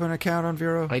set up an account on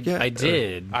Vero? I did.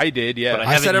 I did. Yeah, but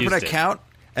I set up an account,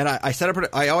 and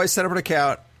I always set up an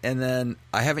account. And then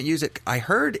I haven't used it. I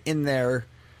heard in their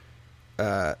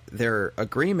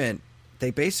agreement, they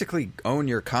basically own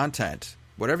your content.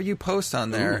 Whatever you post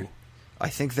on there, I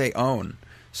think they own.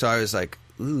 So I was like,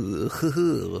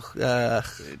 ooh.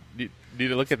 Need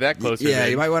to look at that closer. Yeah,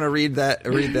 you might want to read that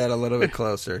a little bit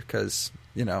closer, because,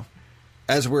 you know,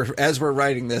 as we're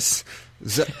writing this,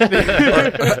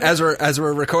 as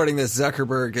we're recording this,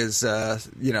 Zuckerberg is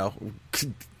you know,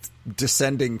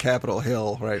 descending Capitol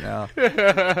Hill right now.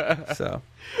 So,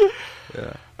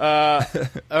 yeah.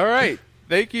 All right.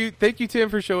 thank you, Tim,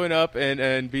 for showing up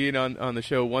and being on the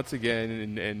show once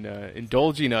again and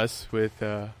indulging us with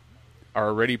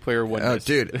our Ready Player One. Oh,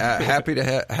 dude, happy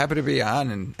to be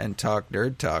on and talk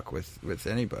nerd talk with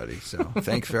anybody. So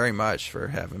thanks very much for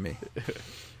having me.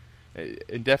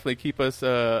 And definitely keep us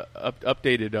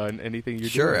updated on anything you're doing.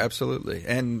 Sure, absolutely,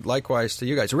 and likewise to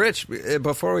you guys. Rich,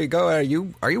 before we go, are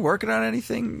you working on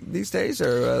anything these days,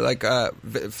 or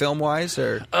film wise,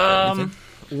 or anything?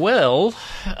 Well,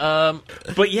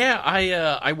 but yeah,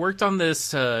 I worked on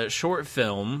this short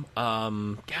film.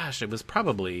 Gosh, it was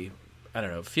probably, I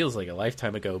don't know, it feels like a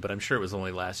lifetime ago, but I'm sure it was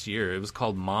only last year. It was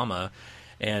called Mama.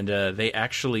 And they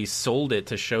actually sold it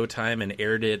to Showtime and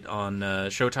aired it on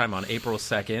Showtime on April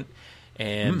 2nd.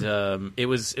 And it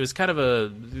was kind of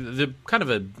a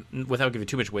without giving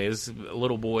too much away, it was a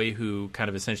little boy who kind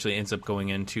of essentially ends up going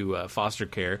into foster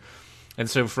care. And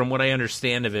so from what I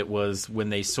understand of it was when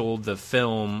they sold the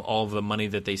film, all the money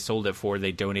that they sold it for,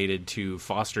 they donated to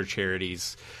foster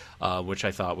charities, which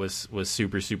I thought was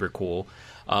super, super cool.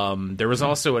 There was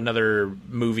also another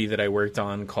movie that I worked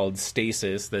on called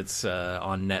Stasis that's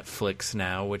on Netflix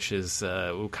now, which is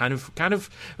kind of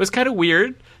it was kind of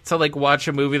weird to like watch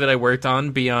a movie that I worked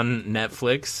on be on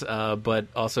Netflix, but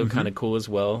also kind of cool as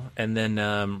well. And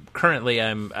then currently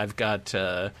I've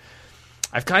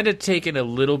kind of taken a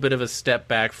little bit of a step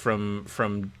back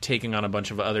from taking on a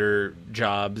bunch of other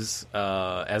jobs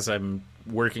as I'm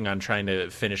working on trying to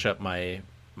finish up my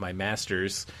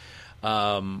master's.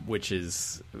 Which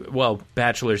is, well,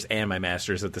 bachelor's and my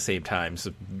master's at the same time,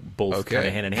 so both kind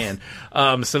of hand in hand.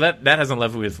 So that hasn't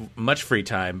left me with much free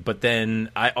time. But then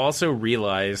I also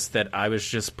realized that I was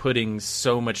just putting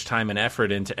so much time and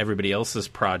effort into everybody else's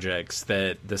projects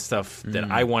that the stuff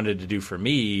that I wanted to do for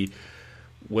me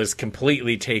was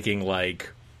completely taking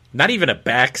like not even a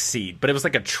back seat, but it was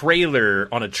like a trailer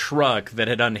on a truck that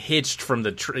had unhitched from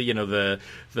the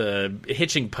the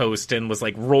hitching post and was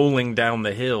like rolling down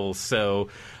the hill. So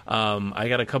I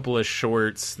got a couple of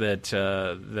shorts that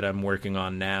I'm working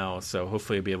on now. So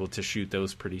hopefully I'll be able to shoot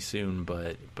those pretty soon.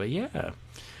 But yeah,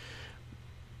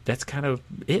 that's kind of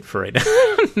it for right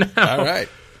now. All right,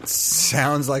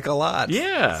 sounds like a lot.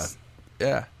 Yeah.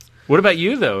 What about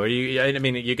you, though? I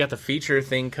mean, you got the feature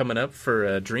thing coming up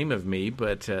for Dream of Me,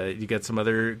 but you got some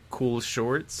other cool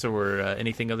shorts or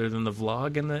anything other than the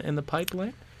vlog in the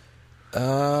pipeline?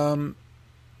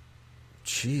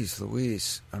 Geez,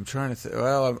 Louise, I'm trying to think.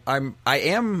 Well, I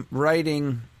am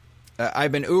writing.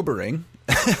 I've been Ubering.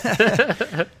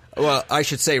 Well, I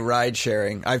should say ride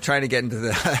sharing. I'm trying to get into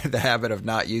the habit of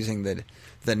not using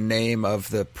the name of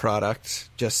the product.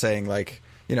 Just saying, like,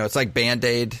 it's like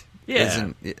Band-Aid. Yeah.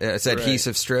 It's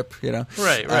adhesive strip,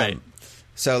 Right.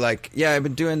 So, like, yeah, I've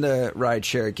been doing the ride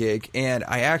share gig, and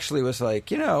I actually was like,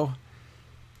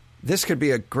 this could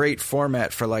be a great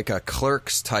format for, like, a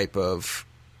Clerks type of,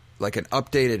 like, an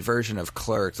updated version of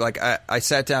Clerks. Like, I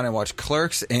sat down and watched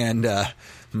Clerks and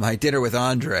My Dinner with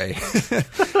Andre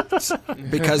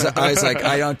because I was like,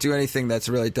 I don't do anything that's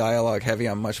really dialogue heavy.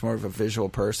 I'm much more of a visual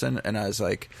person, and I was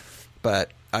like,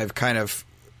 but I've kind of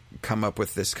come up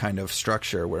with this kind of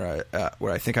structure where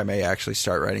I think I may actually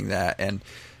start writing that, and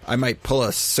I might pull a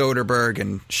Soderbergh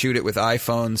and shoot it with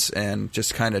iPhones and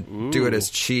just kind of do it as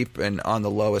cheap and on the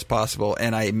low as possible,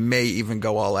 and I may even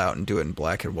go all out and do it in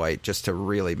black and white just to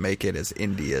really make it as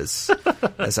indie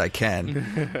as I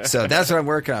can. So that's what I'm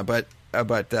working on, but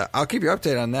I'll keep you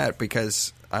updated on that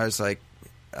because I was like,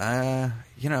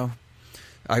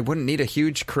 I wouldn't need a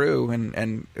huge crew,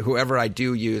 and whoever I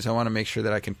do use, I want to make sure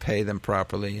that I can pay them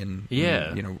properly and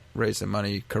raise the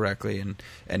money correctly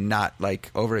and not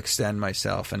like overextend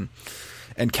myself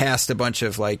and cast a bunch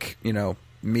of like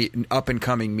up and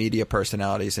coming media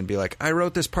personalities and be like, I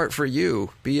wrote this part for you,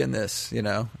 be in this, And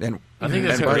I think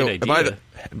that's a great idea.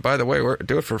 By the way,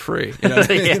 do it for free.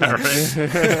 Yeah,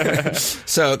 right.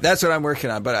 So that's what I'm working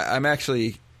on, but I'm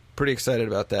actually pretty excited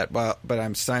about that. But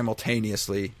I'm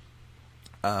simultaneously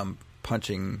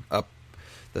punching up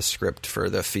the script for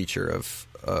the feature of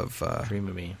Dream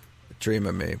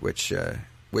of Me, which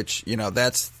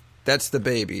that's the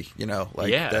baby,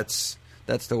 that's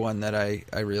the one that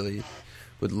I really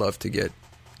would love to get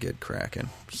cracking.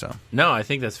 So no, I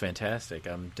think that's fantastic.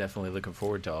 I'm definitely looking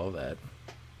forward to all of that.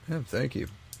 Yeah, thank you,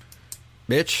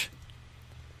 Mitch.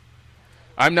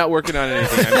 I'm not working on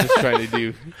anything. I'm just trying to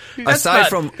do. That's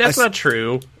not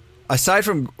true. Aside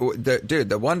from the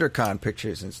WonderCon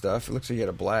pictures and stuff, it looks like you had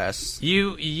a blast.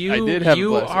 You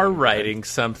blast. are writing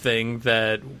something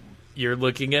that you're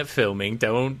looking at filming.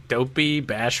 Don't be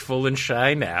bashful and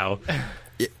shy now.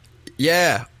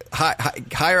 Yeah,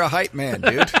 hire a hype man,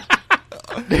 dude.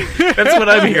 That's what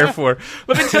I'm here for.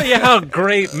 Let me tell you how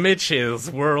great Mitch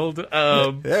is, world.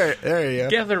 There you go.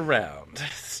 Gather round.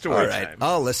 Story All right, time.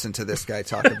 I'll listen to this guy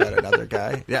talk about another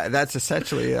guy. Yeah, that's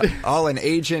essentially all an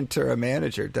agent or a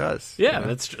manager does. Yeah,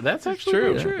 that's actually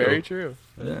True. very true. Very true.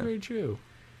 Very true.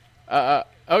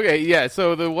 Okay, yeah.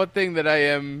 So the one thing that I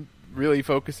am really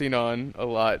focusing on a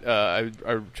lot,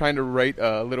 I'm trying to write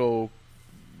a little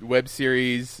web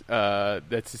series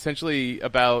that's essentially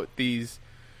about these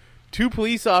two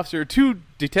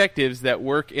detectives that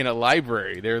work in a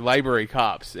library. They're library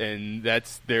cops, and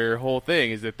that's their whole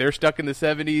thing, is that they're stuck in the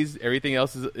 70s. Everything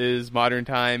else is modern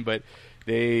time, but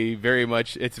it's very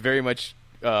much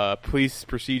police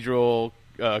procedural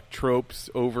tropes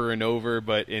over and over,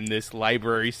 but in this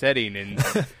library setting,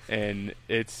 and and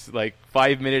it's like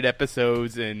 5-minute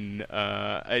episodes, and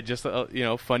just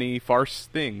funny farce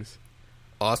things.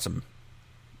 Awesome.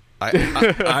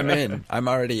 I'm in. I'm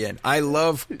already in. I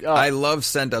love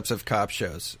send-ups of cop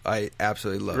shows. I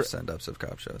absolutely love send-ups of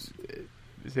cop shows.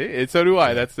 See, and so do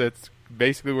I. That's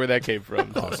basically where that came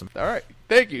from. Awesome. All right,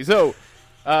 thank you. So,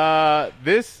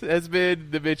 this has been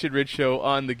the Mitch and Rich Show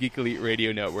on the Geek Elite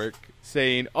Radio Network,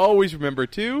 saying always remember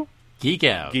to Geek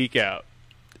out. geek out.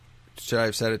 Should I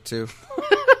have said it too?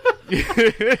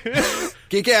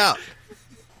 Geek out.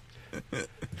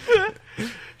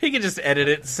 He can just edit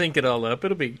it, sync it all up.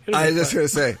 It'll be I was just fun. going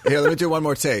to say, here, let me do one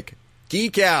more take.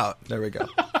 Geek out. There we go.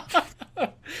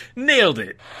 Nailed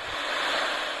it.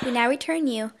 We now return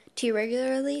you to your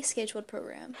regularly scheduled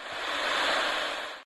program.